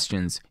and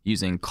questions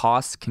using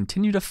costs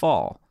continue to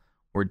fall.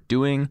 We're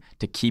doing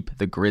to keep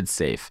the grid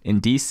safe. In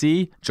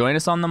D.C., join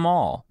us on the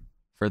mall.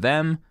 For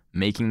them,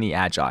 making the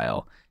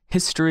agile.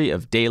 History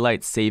of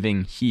daylight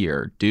saving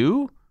here.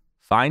 Do?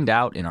 Find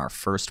out in our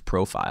first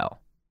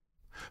profile.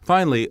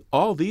 Finally,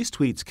 all these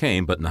tweets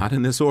came, but not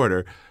in this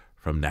order,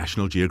 from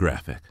National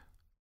Geographic.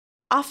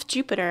 Off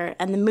Jupiter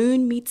and the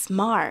moon meets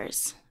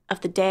Mars. Of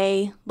the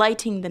day,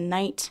 lighting the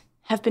night,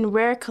 have been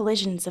rare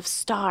collisions of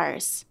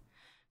stars.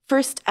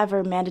 First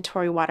ever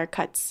mandatory water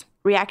cuts.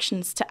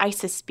 reactions to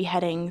ISIS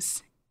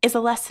beheadings, is a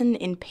lesson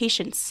in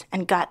patience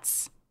and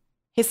guts.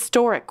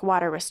 Historic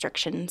water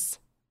restrictions,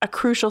 a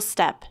crucial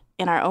step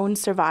in our own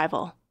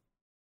survival.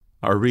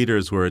 Our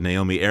readers were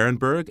Naomi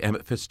Ehrenberg,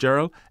 Emmett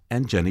Fitzgerald,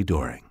 and Jenny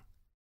Doring.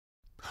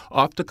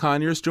 Off to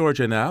Conyers,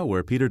 Georgia now,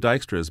 where Peter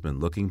Dykstra has been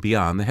looking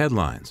beyond the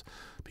headlines.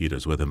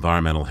 Peter's with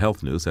Environmental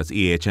Health News, that's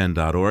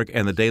ehn.org,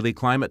 and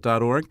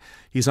thedailyclimate.org.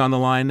 He's on the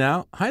line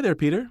now. Hi there,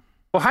 Peter.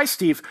 Well, hi,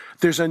 Steve.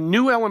 There's a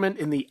new element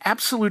in the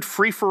absolute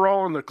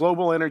free-for-all in the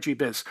global energy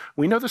biz.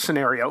 We know the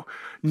scenario.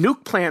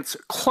 Nuke plants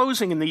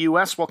closing in the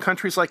U.S. while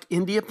countries like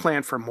India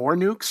plan for more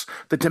nukes.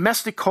 The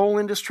domestic coal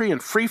industry in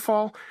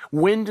freefall.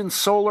 Wind and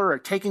solar are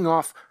taking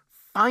off,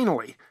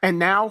 finally. And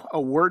now,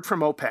 a word from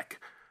OPEC.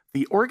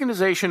 The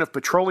Organization of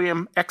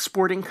Petroleum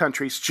Exporting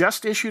Countries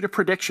just issued a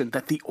prediction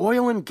that the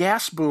oil and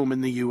gas boom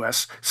in the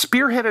U.S.,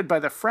 spearheaded by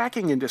the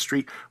fracking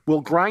industry,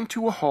 will grind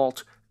to a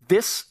halt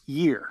this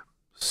year.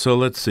 So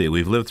let's see.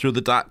 We've lived through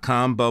the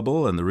dot-com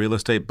bubble and the real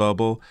estate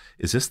bubble.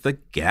 Is this the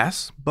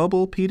gas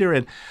bubble, Peter?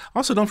 And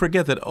also don't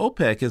forget that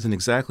OPEC isn't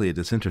exactly a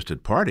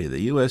disinterested party.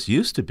 The U.S.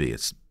 used to be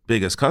its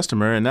biggest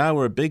customer, and now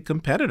we're a big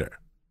competitor.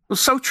 Well,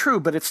 so true,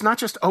 but it's not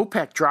just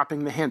OPEC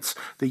dropping the hints.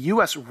 The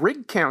U.S.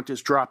 rig count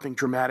is dropping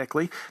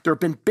dramatically. There have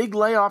been big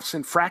layoffs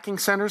in fracking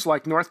centers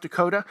like North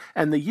Dakota,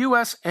 and the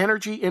U.S.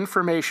 Energy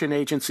Information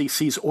Agency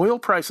sees oil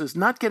prices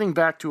not getting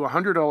back to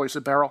 $100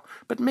 a barrel,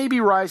 but maybe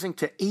rising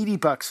to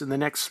 $80 in the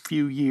next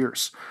few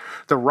years.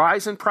 The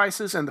rise in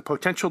prices and the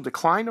potential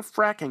decline of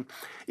fracking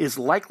is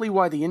likely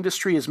why the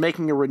industry is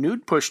making a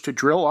renewed push to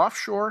drill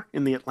offshore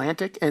in the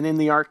Atlantic and in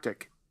the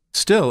Arctic.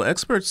 Still,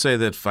 experts say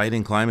that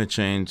fighting climate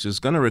change is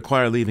going to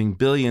require leaving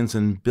billions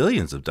and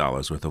billions of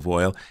dollars worth of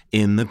oil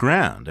in the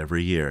ground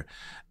every year.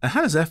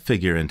 How does that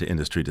figure into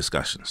industry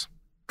discussions?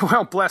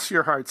 Well, bless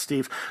your heart,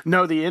 Steve.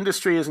 No, the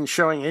industry isn't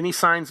showing any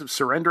signs of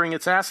surrendering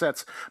its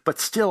assets, but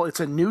still, it's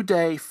a new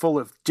day full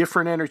of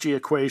different energy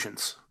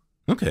equations.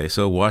 Okay,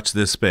 so watch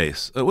this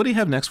space. What do you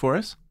have next for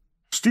us?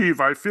 Steve,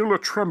 I feel a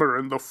tremor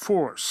in the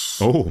force.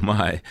 Oh,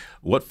 my.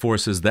 What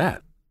force is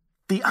that?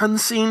 The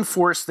unseen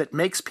force that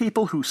makes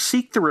people who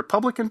seek the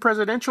Republican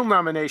presidential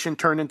nomination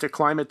turn into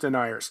climate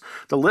deniers.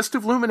 The list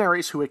of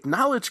luminaries who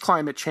acknowledge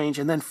climate change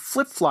and then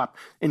flip-flop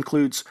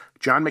includes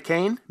John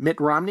McCain, Mitt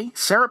Romney,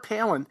 Sarah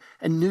Palin,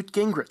 and Newt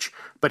Gingrich.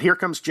 But here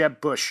comes Jeb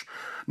Bush.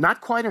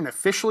 Not quite an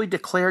officially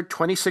declared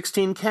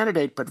 2016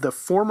 candidate, but the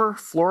former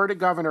Florida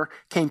governor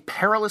came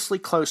perilously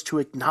close to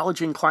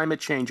acknowledging climate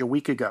change a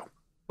week ago.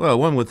 Well,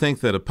 one would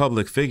think that a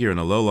public figure in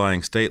a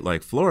low-lying state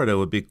like Florida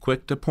would be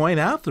quick to point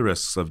out the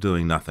risks of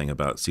doing nothing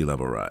about sea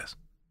level rise.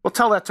 Well,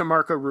 tell that to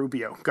Marco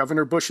Rubio,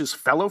 Governor Bush's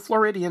fellow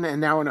Floridian and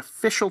now an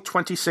official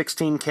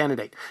 2016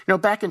 candidate. You know,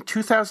 back in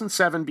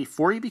 2007,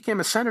 before he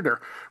became a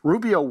senator,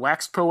 Rubio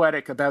waxed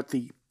poetic about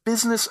the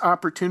business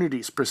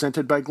opportunities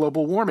presented by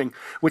global warming,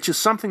 which is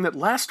something that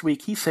last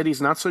week he said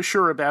he's not so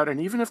sure about.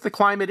 And even if the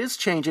climate is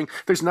changing,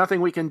 there's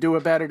nothing we can do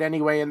about it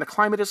anyway. And the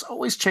climate is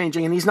always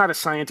changing, and he's not a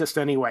scientist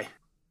anyway.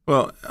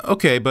 Well,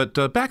 okay,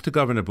 but back to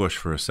Governor Bush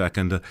for a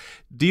second.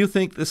 Do you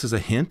think this is a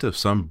hint of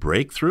some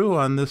breakthrough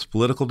on this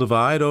political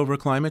divide over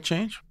climate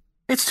change?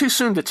 It's too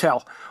soon to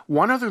tell.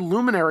 One other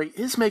luminary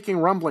is making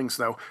rumblings,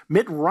 though.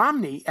 Mitt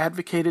Romney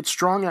advocated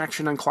strong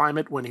action on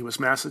climate when he was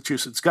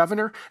Massachusetts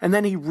governor, and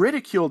then he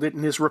ridiculed it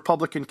in his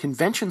Republican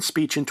convention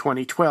speech in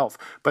 2012.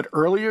 But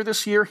earlier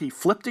this year, he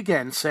flipped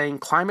again, saying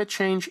climate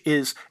change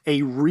is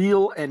a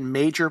real and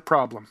major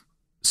problem.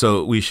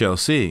 So we shall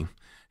see.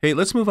 Hey,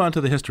 let's move on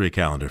to the history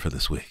calendar for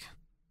this week.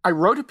 I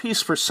wrote a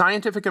piece for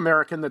Scientific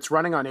American that's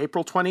running on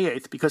April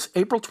 28th because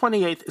April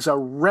 28th is a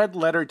red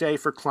letter day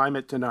for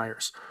climate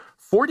deniers.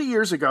 40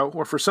 years ago,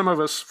 or for some of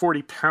us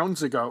 40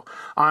 pounds ago,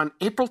 on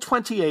April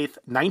 28th,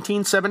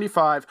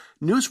 1975,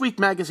 Newsweek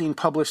magazine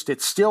published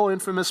its still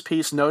infamous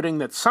piece noting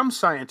that some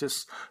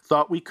scientists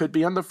thought we could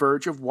be on the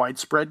verge of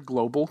widespread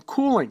global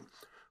cooling.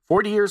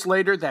 40 years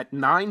later, that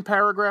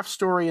 9-paragraph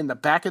story in the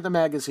back of the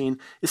magazine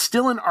is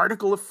still an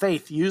article of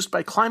faith used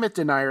by climate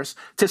deniers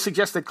to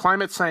suggest that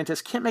climate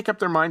scientists can't make up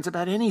their minds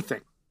about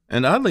anything.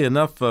 And oddly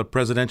enough,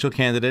 presidential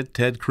candidate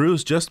Ted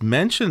Cruz just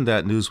mentioned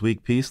that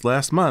Newsweek piece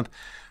last month.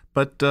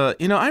 But,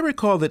 I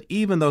recall that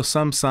even though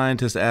some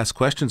scientists asked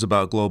questions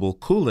about global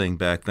cooling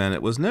back then,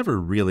 it was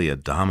never really a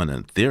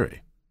dominant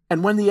theory.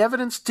 And when the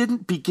evidence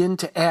didn't begin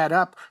to add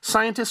up,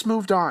 scientists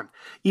moved on.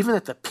 Even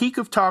at the peak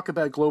of talk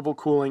about global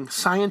cooling,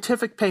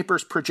 scientific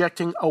papers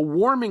projecting a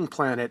warming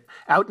planet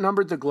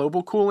outnumbered the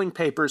global cooling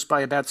papers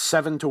by about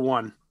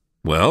 7-1.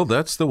 Well,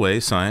 that's the way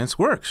science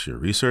works. Your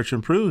research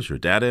improves, your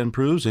data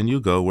improves, and you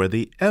go where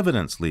the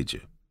evidence leads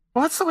you.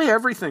 Well, that's the way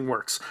everything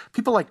works.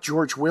 People like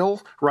George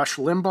Will, Rush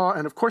Limbaugh,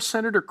 and of course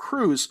Senator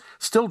Cruz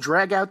still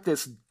drag out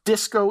this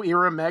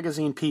disco-era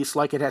magazine piece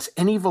like it has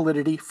any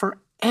validity for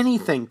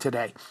anything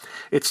today.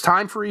 It's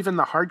time for even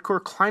the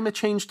hardcore climate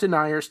change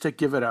deniers to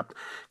give it up.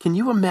 Can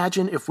you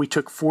imagine if we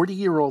took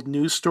 40-year-old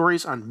news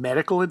stories on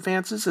medical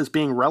advances as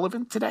being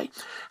relevant today?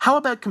 How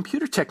about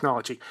computer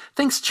technology?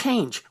 Things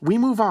change. We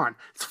move on.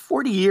 It's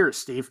 40 years,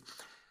 Steve.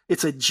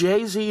 It's a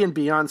Jay-Z and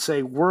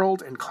Beyonce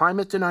world, and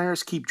climate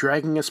deniers keep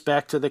dragging us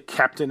back to the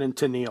Captain and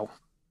Tennille.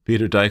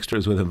 Peter Dykstra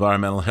is with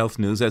Environmental Health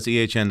News at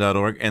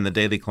ehn.org and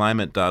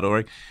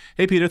thedailyclimate.org.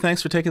 Hey, Peter,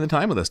 thanks for taking the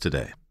time with us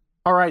today.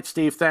 All right,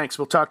 Steve, thanks.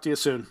 We'll talk to you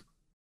soon.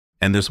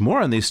 And there's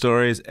more on these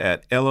stories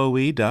at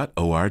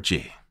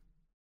loe.org.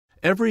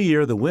 Every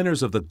year, the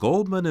winners of the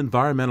Goldman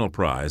Environmental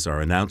Prize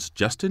are announced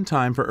just in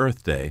time for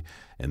Earth Day,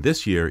 and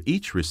this year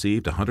each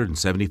received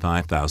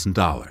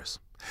 $175,000.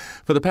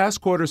 For the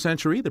past quarter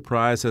century, the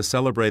prize has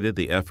celebrated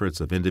the efforts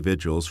of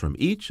individuals from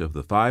each of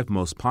the 5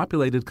 most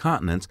populated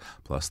continents,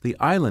 plus the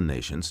island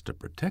nations, to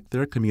protect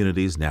their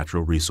communities'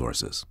 natural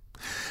resources.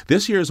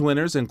 This year's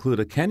winners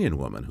include a Kenyan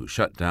woman who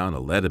shut down a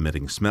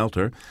lead-emitting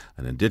smelter,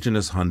 an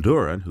indigenous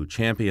Honduran who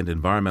championed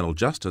environmental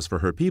justice for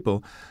her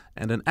people,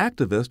 and an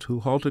activist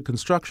who halted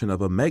construction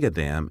of a mega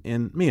dam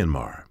in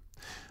Myanmar.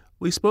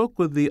 We spoke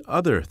with the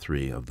other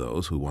 3 of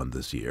those who won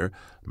this year,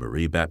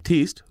 Marie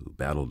Baptiste, who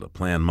battled a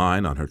planned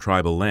mine on her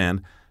tribal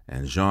land,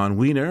 and Jean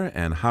Weiner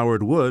and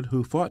Howard Wood,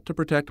 who fought to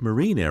protect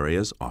marine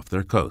areas off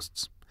their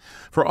coasts.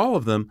 For all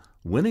of them,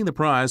 winning the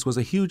prize was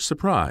a huge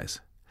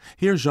surprise.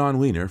 Here's Jean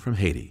Weiner from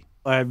Haiti.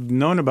 I've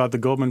known about the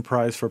Goldman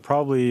Prize for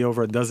probably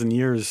over a dozen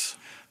years,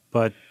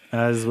 but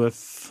as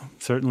with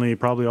certainly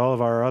probably all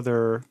of our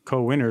other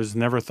co-winners,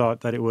 never thought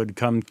that it would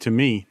come to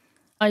me.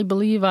 I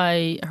believe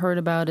I heard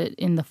about it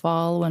in the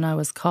fall when I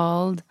was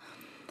called.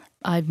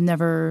 I've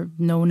never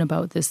known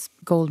about this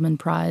Goldman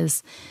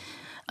Prize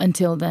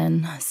until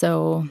then.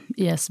 So,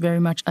 yes, very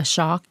much a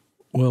shock.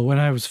 Well, when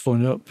I was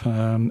phoned up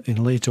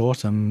in late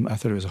autumn, I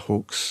thought it was a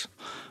hoax.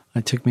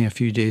 It took me a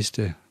few days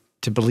to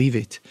believe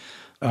it.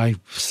 I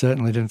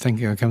certainly didn't think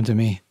it would come to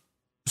me.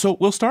 So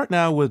we'll start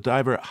now with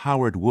diver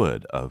Howard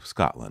Wood of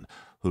Scotland,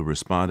 who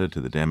responded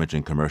to the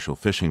damaging commercial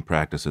fishing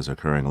practices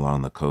occurring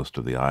along the coast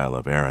of the Isle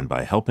of Arran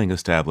by helping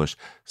establish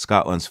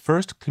Scotland's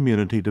first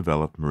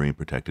community-developed marine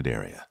protected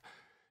area.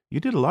 You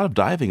did a lot of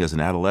diving as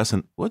an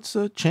adolescent. What's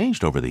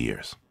changed over the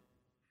years?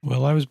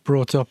 Well, I was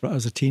brought up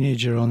as a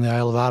teenager on the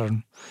Isle of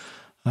Arran,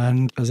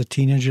 and as a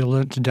teenager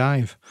learned to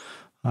dive.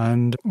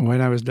 And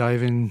when I was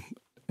diving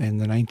in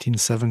the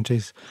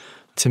 1970s,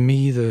 to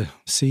me the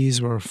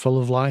seas were full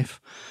of life,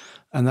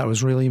 and that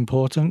was really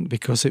important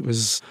because it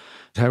was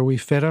how we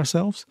fed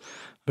ourselves.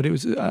 But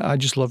I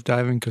just loved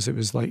diving because it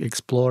was like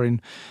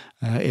exploring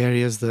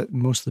areas that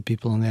most of the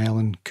people on the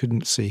island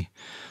couldn't see.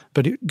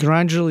 But it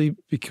gradually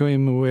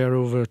became aware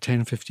over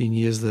 10, 15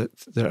 years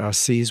that our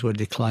seas were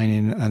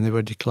declining, and they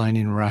were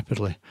declining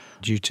rapidly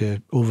due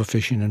to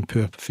overfishing and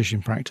poor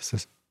fishing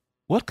practices.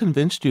 What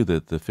convinced you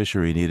that the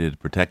fishery needed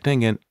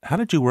protecting, and how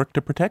did you work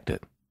to protect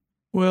it?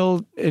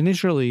 Well,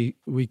 initially,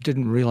 we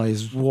didn't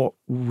realize what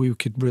we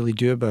could really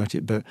do about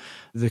it, but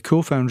the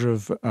co-founder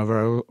of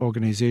our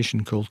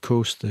organisation called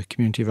COAST, the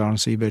Community of Arran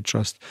Seabed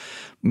Trust,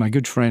 my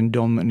good friend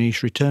Don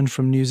McNeish, returned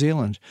from New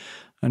Zealand,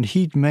 and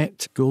he'd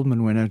met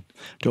Goldman winner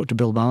Dr.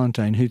 Bill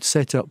Ballantyne, who'd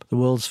set up the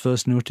world's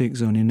first no-take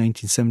zone in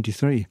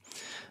 1973.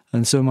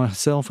 And so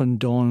myself and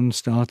Don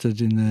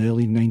started in the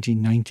early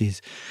 1990s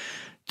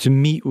to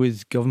meet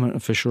with government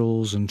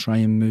officials and try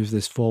and move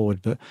this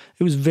forward. But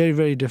it was very,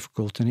 very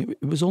difficult. And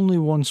it was only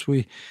once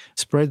we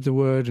spread the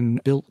word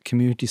and built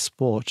community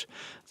support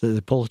that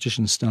the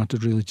politicians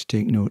started really to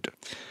take note.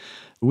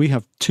 We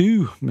have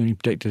 2 marine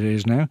protected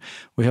areas now.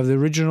 We have the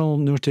original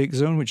no-take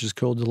zone, which is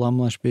called the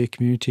Lamlash Bay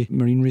Community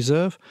Marine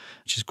Reserve,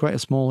 which is quite a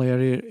small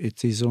area.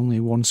 It is only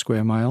 1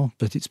 square mile,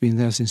 but it's been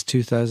there since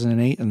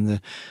 2008, and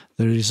the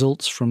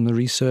results from the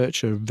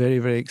research are very,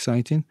 very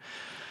exciting.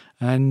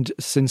 And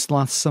since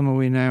last summer,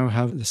 we now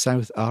have the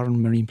South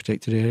Arran Marine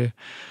Protected Area,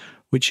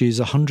 which is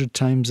 100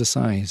 times the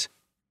size.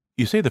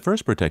 You say the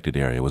first protected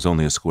area was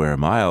only a square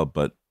mile,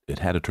 but it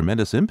had a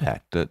tremendous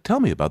impact.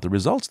 Tell me about the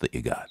results that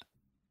you got.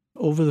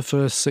 Over the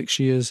first 6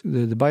 years,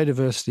 the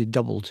biodiversity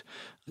doubled.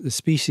 The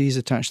species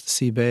attached to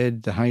the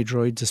seabed, the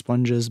hydroids, the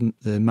sponges,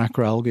 the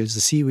macroalgae,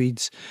 the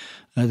seaweeds,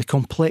 the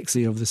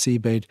complexity of the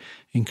seabed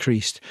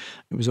increased.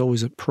 It was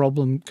always a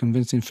problem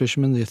convincing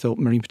fishermen. They thought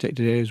marine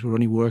protected areas would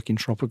only work in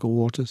tropical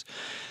waters.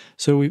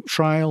 So we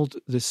trialled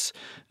this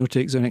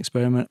no-take zone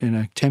experiment in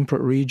a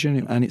temperate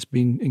region, and it's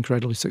been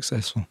incredibly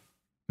successful.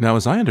 Now,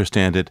 as I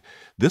understand it,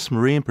 this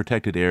marine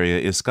protected area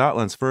is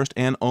Scotland's first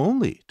and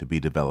only to be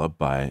developed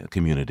by a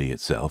community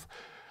itself.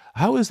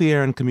 How is the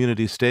Arran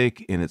community's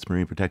stake in its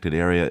marine protected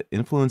area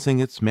influencing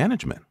its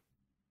management?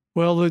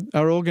 Well,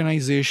 our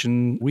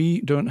organisation, we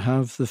don't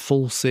have the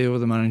full say over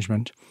the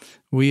management.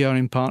 We are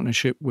in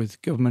partnership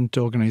with government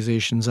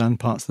organisations and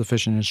parts of the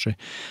fishing industry.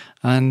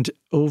 And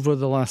over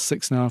the last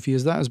 6.5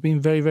 years, that has been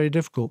very, very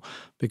difficult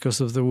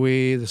because of the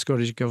way the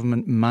Scottish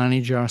Government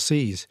manage our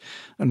seas.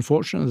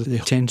 Unfortunately,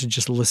 they tend to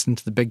just listen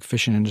to the big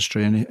fishing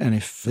industry, and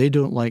if they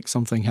don't like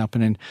something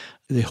happening,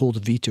 they hold a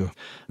veto.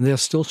 And they're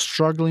still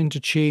struggling to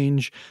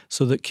change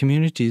so that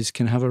communities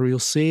can have a real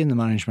say in the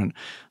management.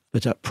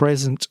 But at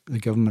present, the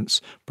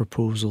government's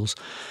proposals,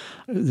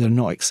 they're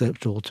not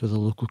acceptable to the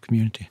local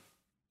community.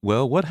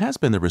 Well, what has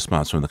been the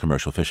response from the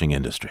commercial fishing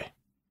industry?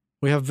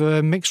 We have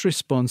a mixed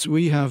response.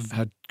 We have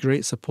had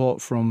great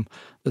support from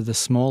the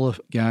smaller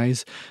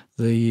guys,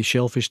 the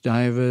shellfish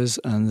divers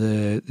and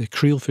the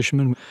creel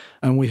fishermen.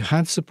 And we've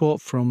had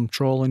support from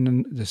trawling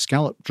and the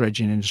scallop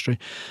dredging industry,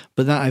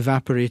 but that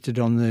evaporated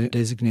on the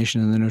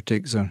designation in the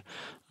no-take zone.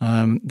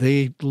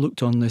 They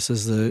looked on this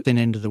as the thin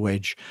end of the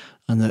wedge,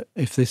 and that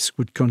if this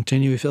would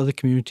continue, if other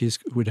communities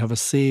would have a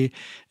say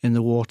in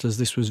the waters,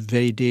 this was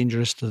very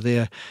dangerous to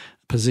their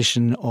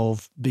position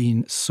of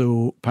being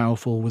so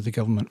powerful with the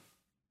government.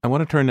 I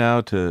want to turn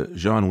now to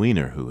Jean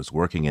Wiener, who is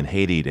working in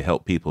Haiti to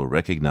help people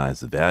recognize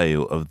the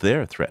value of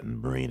their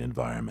threatened marine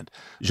environment.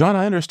 Jean,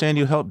 I understand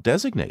you helped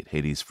designate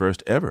Haiti's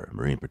first ever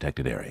marine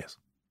protected areas.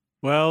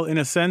 Well, in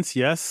a sense,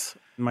 yes.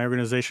 My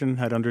organization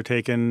had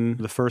undertaken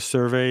the first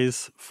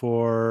surveys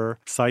for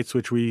sites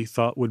which we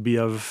thought would be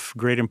of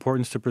great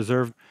importance to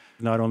preserve,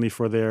 not only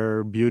for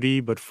their beauty,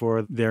 but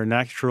for their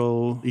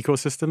natural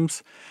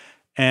ecosystems.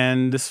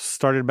 And this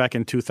started back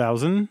in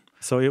 2000.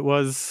 So it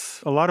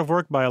was a lot of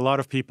work by a lot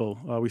of people.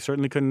 We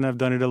certainly couldn't have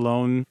done it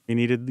alone. We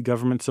needed the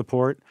government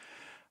support.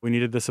 We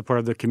needed the support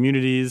of the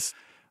communities.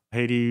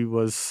 Haiti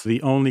was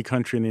the only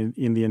country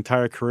in the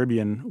entire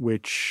Caribbean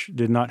which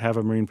did not have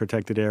a marine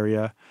protected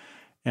area.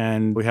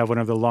 And we have one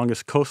of the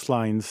longest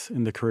coastlines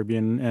in the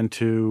Caribbean. And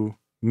to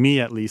me,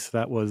 at least,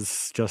 that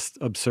was just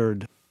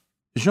absurd.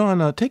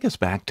 Jean, take us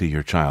back to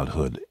your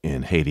childhood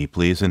in Haiti,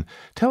 please, and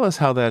tell us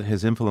how that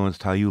has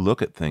influenced how you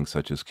look at things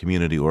such as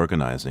community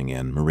organizing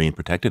and marine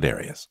protected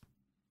areas.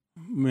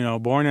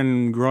 Born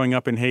and growing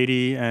up in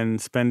Haiti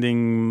and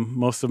spending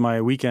most of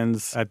my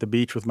weekends at the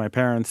beach with my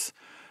parents,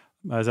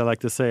 as I like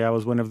to say, I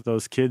was one of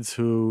those kids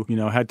who,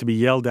 had to be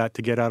yelled at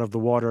to get out of the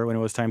water when it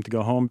was time to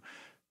go home.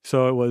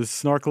 So it was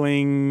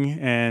snorkeling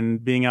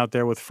and being out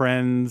there with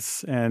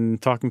friends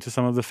and talking to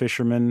some of the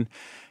fishermen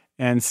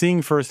and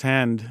seeing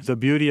firsthand the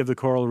beauty of the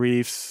coral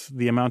reefs,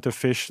 the amount of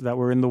fish that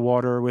were in the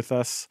water with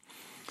us,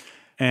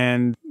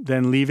 and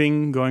then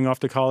leaving, going off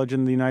to college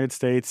in the United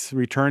States,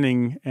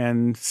 returning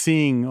and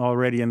seeing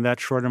already in that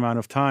short amount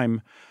of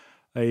time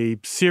a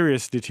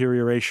serious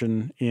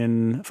deterioration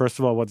in, first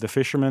of all, what the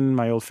fishermen,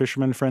 my old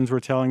fishermen friends were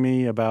telling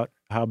me about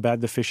how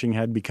bad the fishing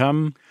had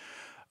become,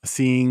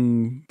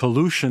 seeing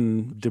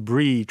pollution,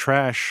 debris,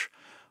 trash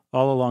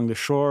all along the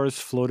shores,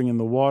 floating in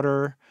the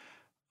water,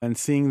 and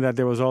seeing that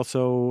there was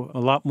also a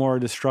lot more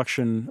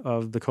destruction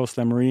of the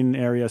coastal marine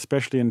area,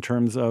 especially in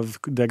terms of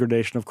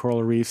degradation of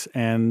coral reefs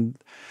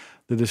and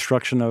the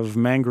destruction of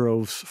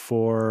mangroves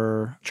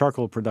for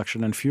charcoal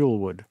production and fuel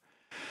wood.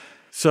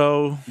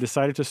 So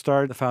decided to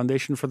start the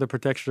Foundation for the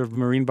Protection of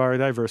Marine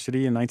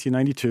Biodiversity in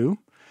 1992,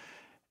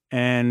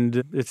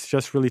 and it's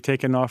just really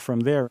taken off from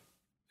there.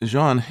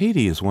 Jean,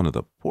 Haiti is one of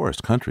the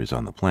poorest countries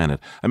on the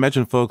planet. I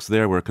imagine folks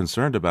there were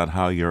concerned about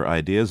how your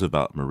ideas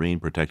about marine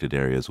protected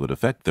areas would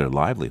affect their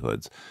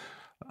livelihoods.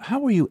 How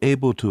were you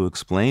able to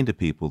explain to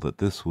people that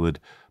this would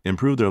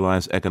improve their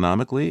lives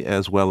economically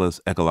as well as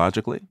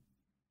ecologically?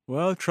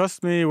 Well,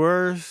 trust me,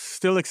 we're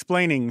still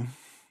explaining.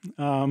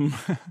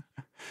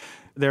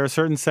 There are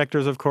certain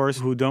sectors, of course,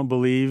 who don't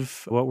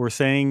believe what we're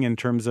saying in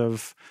terms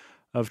of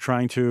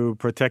trying to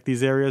protect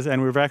these areas.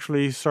 And we've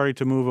actually started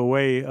to move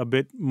away a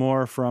bit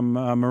more from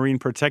marine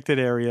protected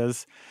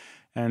areas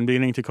and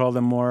beginning to call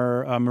them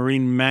more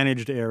marine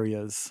managed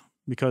areas.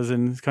 Because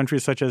in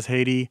countries such as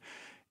Haiti,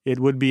 it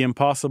would be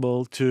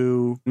impossible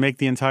to make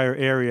the entire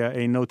area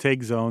a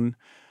no-take zone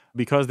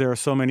because there are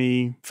so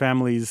many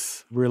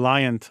families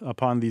reliant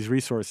upon these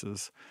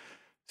resources.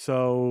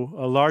 So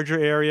a larger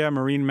area,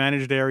 marine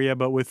managed area,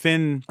 but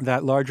within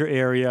that larger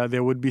area,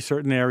 there would be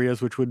certain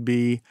areas which would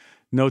be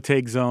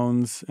no-take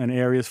zones and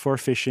areas for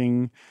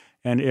fishing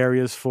and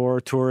areas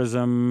for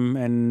tourism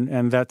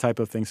and that type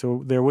of thing.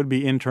 So there would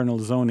be internal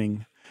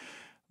zoning.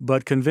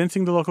 But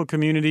convincing the local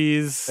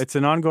communities, it's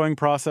an ongoing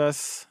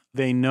process.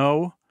 They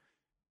know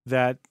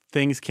that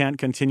things can't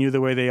continue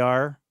the way they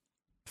are.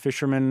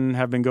 Fishermen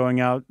have been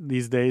going out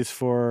these days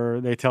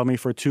they tell me,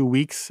 for 2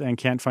 weeks and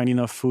can't find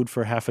enough food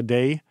for half a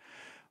day,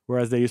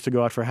 whereas they used to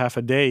go out for half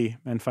a day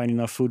and find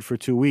enough food for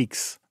 2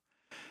 weeks.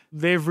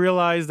 They've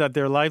realized that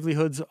their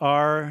livelihoods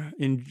are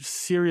in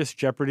serious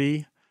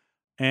jeopardy,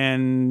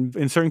 and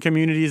in certain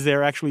communities,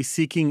 they're actually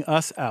seeking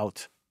us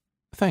out.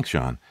 Thanks,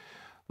 Jean.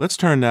 Let's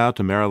turn now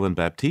to Marilyn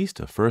Baptiste,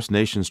 a First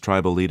Nations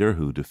tribal leader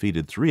who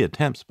defeated 3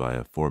 attempts by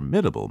a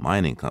formidable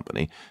mining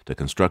company to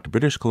construct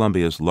British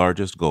Columbia's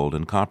largest gold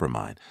and copper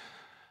mine.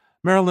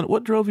 Marilyn,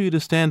 what drove you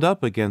to stand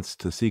up against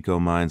Taseko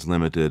Mines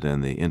Limited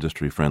and the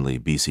industry-friendly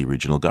BC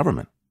regional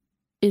government?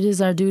 It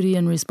is our duty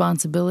and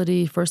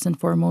responsibility, first and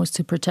foremost,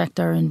 to protect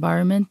our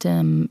environment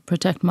and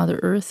protect Mother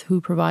Earth, who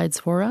provides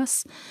for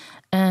us,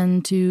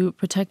 and to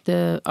protect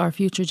our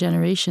future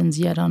generations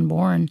yet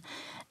unborn.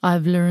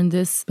 I've learned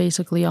this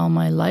basically all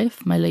my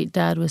life. My late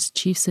dad was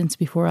chief since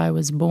before I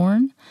was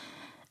born.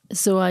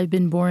 So I've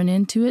been born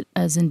into it.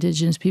 As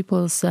Indigenous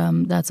peoples,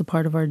 that's a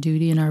part of our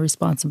duty and our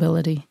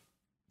responsibility.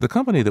 The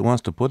company that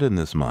wants to put in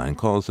this mine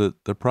calls it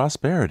the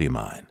Prosperity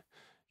Mine.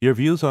 Your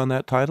views on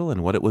that title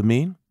and what it would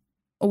mean?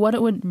 What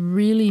it would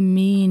really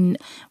mean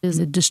is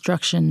the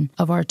destruction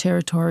of our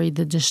territory,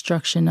 the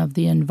destruction of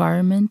the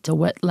environment, the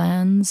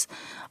wetlands,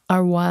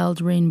 our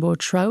wild rainbow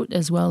trout,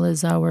 as well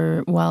as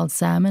our wild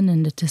salmon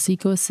in the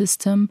Tasico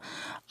system,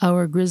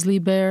 our grizzly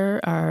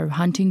bear, our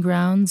hunting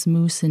grounds,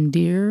 moose and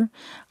deer,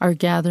 our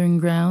gathering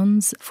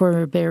grounds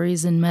for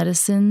berries and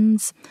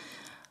medicines,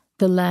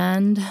 the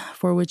land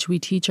for which we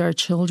teach our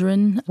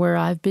children, where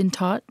I've been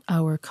taught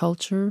our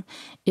culture.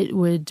 It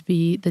would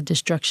be the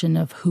destruction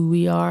of who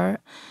we are.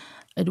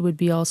 It would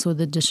be also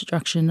the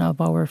destruction of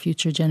our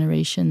future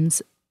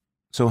generations.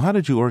 So how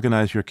did you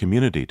organize your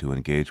community to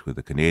engage with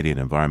the Canadian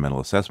Environmental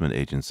Assessment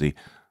Agency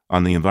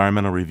on the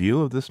environmental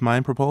review of this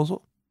mine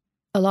proposal?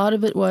 A lot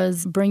of it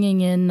was bringing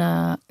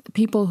in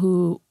people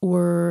who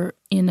were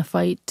in a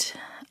fight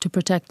to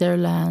protect their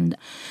land.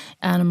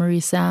 Anna Marie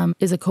Sam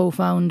is a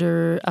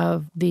co-founder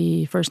of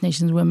the First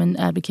Nations Women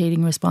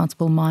Advocating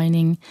Responsible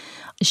Mining.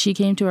 She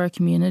came to our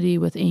community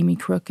with Amy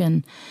Crook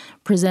and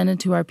presented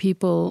to our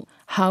people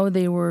how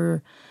they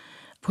were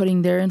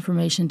putting their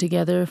information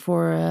together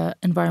for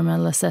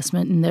environmental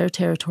assessment in their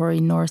territory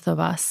north of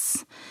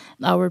us.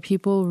 Our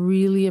people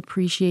really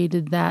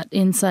appreciated that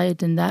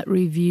insight and that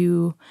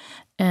review,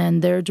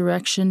 and their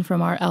direction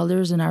from our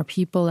elders and our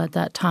people at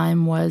that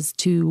time was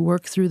to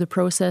work through the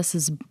process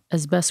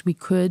as best we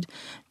could,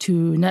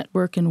 to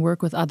network and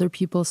work with other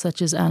people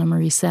such as Anna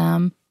Marie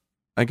Sam.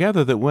 I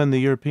gather that when the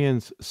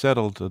Europeans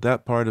settled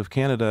that part of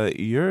Canada,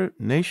 your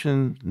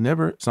nation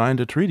never signed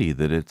a treaty,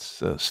 that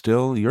it's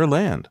still your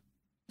land.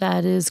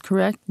 That is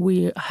correct.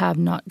 We have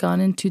not gone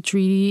into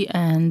treaty,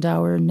 and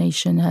our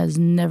nation has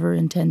never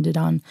intended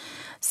on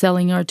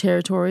selling our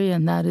territory,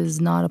 and that is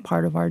not a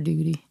part of our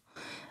duty.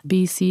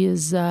 BC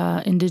is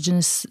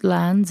Indigenous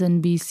lands,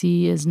 and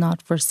BC is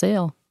not for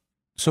sale.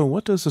 So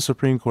what does the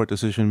Supreme Court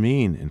decision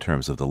mean in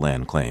terms of the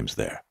land claims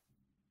there?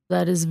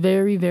 That is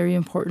very, very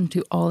important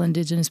to all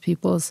Indigenous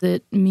peoples.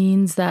 It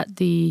means that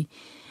the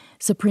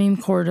Supreme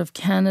Court of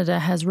Canada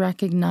has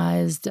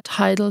recognized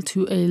title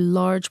to a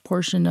large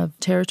portion of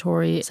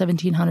territory,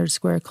 1,700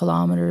 square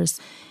kilometers.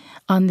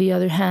 On the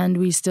other hand,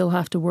 we still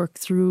have to work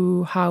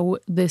through how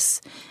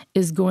this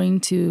is going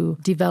to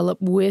develop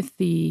with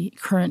the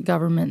current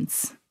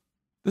governments.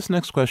 This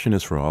next question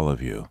is for all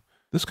of you.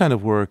 This kind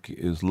of work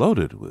is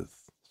loaded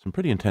with some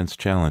pretty intense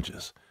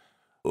challenges.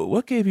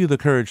 What gave you the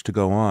courage to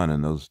go on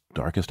in those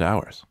darkest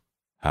hours?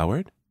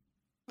 Howard?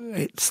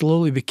 It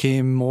slowly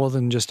became more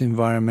than just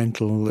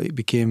environmental. It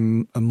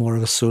became more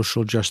of a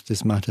social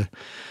justice matter.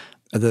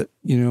 That,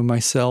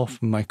 myself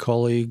and my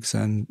colleagues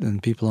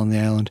and people on the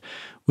island,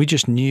 we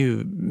just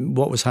knew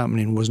what was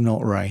happening was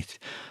not right.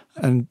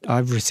 And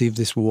I've received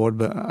this award,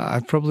 but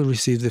I've probably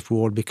received this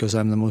award because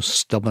I'm the most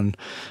stubborn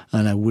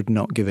and I would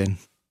not give in.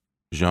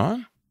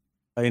 Jean?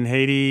 In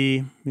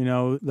Haiti,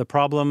 the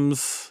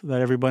problems that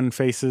everyone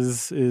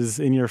faces is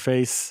in your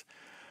face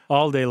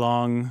all day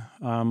long,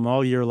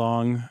 all year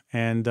long,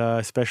 and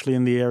especially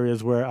in the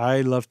areas where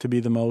I love to be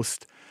the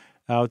most,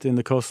 out in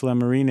the coastal and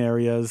marine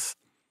areas.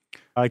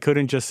 I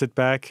couldn't just sit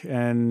back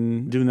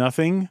and do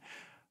nothing.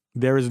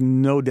 There is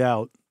no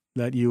doubt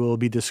that you will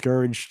be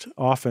discouraged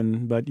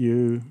often, but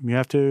you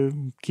have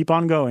to keep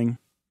on going.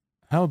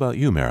 How about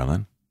you,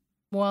 Marilyn?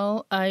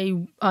 Well,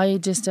 I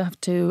just have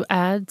to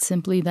add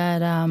simply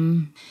that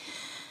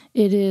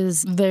it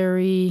is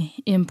very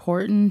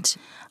important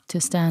to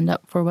stand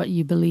up for what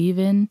you believe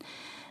in.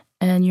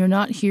 And you're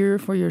not here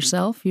for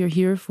yourself. You're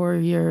here for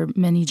your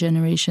many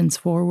generations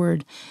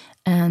forward.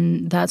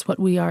 And that's what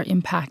we are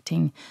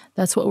impacting.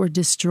 That's what we're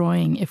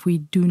destroying if we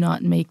do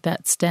not make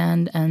that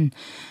stand and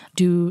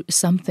do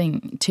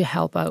something to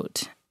help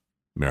out.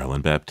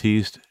 Marilyn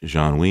Baptiste,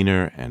 Jean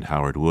Wiener, and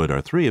Howard Wood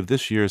are 3 of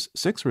this year's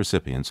 6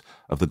 recipients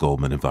of the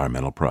Goldman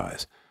Environmental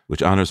Prize,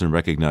 which honors and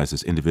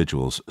recognizes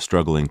individuals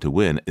struggling to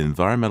win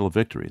environmental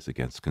victories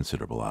against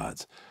considerable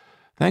odds.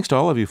 Thanks to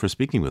all of you for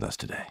speaking with us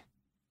today.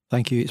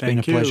 Thank you. It's been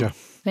a pleasure.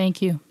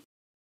 Thank you.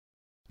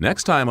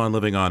 Next time on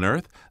Living on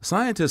Earth,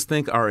 scientists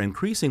think our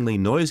increasingly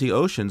noisy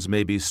oceans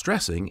may be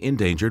stressing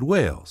endangered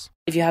whales.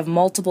 If you have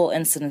multiple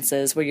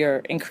incidences where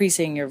you're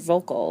increasing your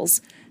vocals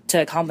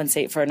to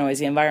compensate for a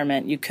noisy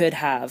environment, you could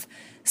have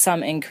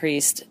some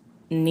increased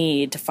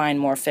need to find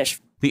more fish.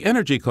 The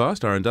energy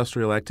cost our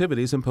industrial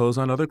activities impose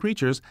on other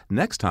creatures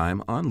next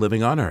time on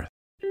Living on Earth.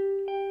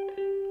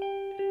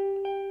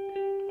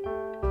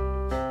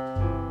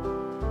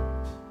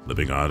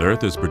 Living on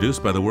Earth is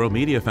produced by the World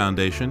Media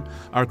Foundation.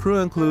 Our crew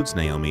includes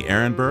Naomi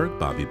Ehrenberg,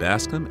 Bobby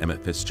Bascom,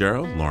 Emmett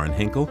Fitzgerald, Lauren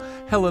Hinkle,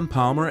 Helen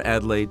Palmer,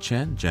 Adelaide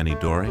Chen, Jenny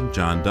Doring,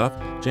 John Duff,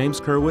 James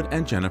Kerwood,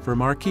 and Jennifer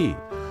Marquis.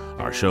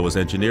 Our show was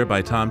engineered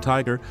by Tom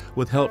Tiger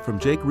with help from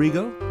Jake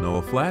Rigo,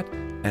 Noah Flatt,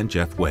 and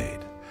Jeff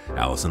Wade.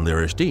 Allison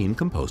Lirish-Dean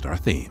composed our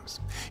themes.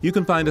 You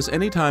can find us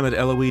anytime at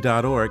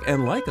LOE.org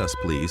and like us,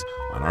 please,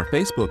 on our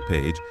Facebook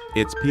page.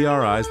 It's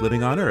PRI's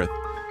Living on Earth.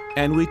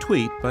 And we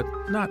tweet, but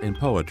not in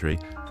poetry,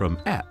 from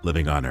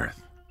 @LivingOnEarth.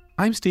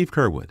 I'm Steve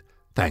Kerwood.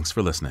 Thanks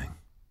for listening.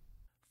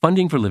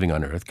 Funding for Living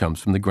on Earth comes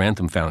from the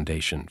Grantham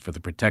Foundation for the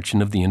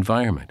Protection of the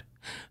Environment.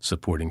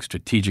 supporting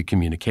strategic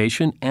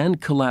communication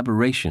and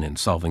collaboration in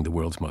solving the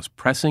world's most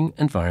pressing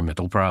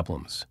environmental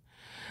problems.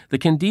 The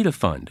Candida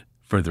Fund,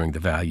 furthering the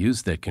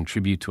values that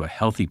contribute to a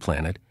healthy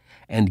planet,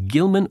 and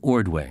Gilman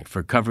Ordway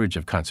for coverage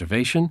of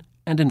conservation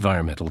and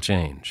environmental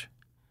change.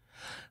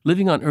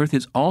 Living on Earth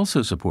is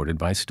also supported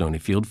by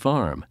Stonyfield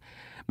Farm,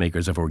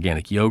 makers of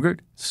organic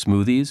yogurt,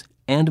 smoothies,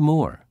 and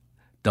more.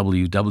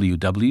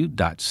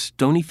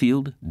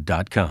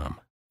 www.stonyfield.com.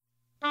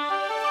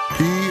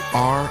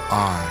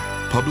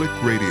 PRI,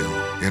 Public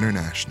Radio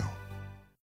International.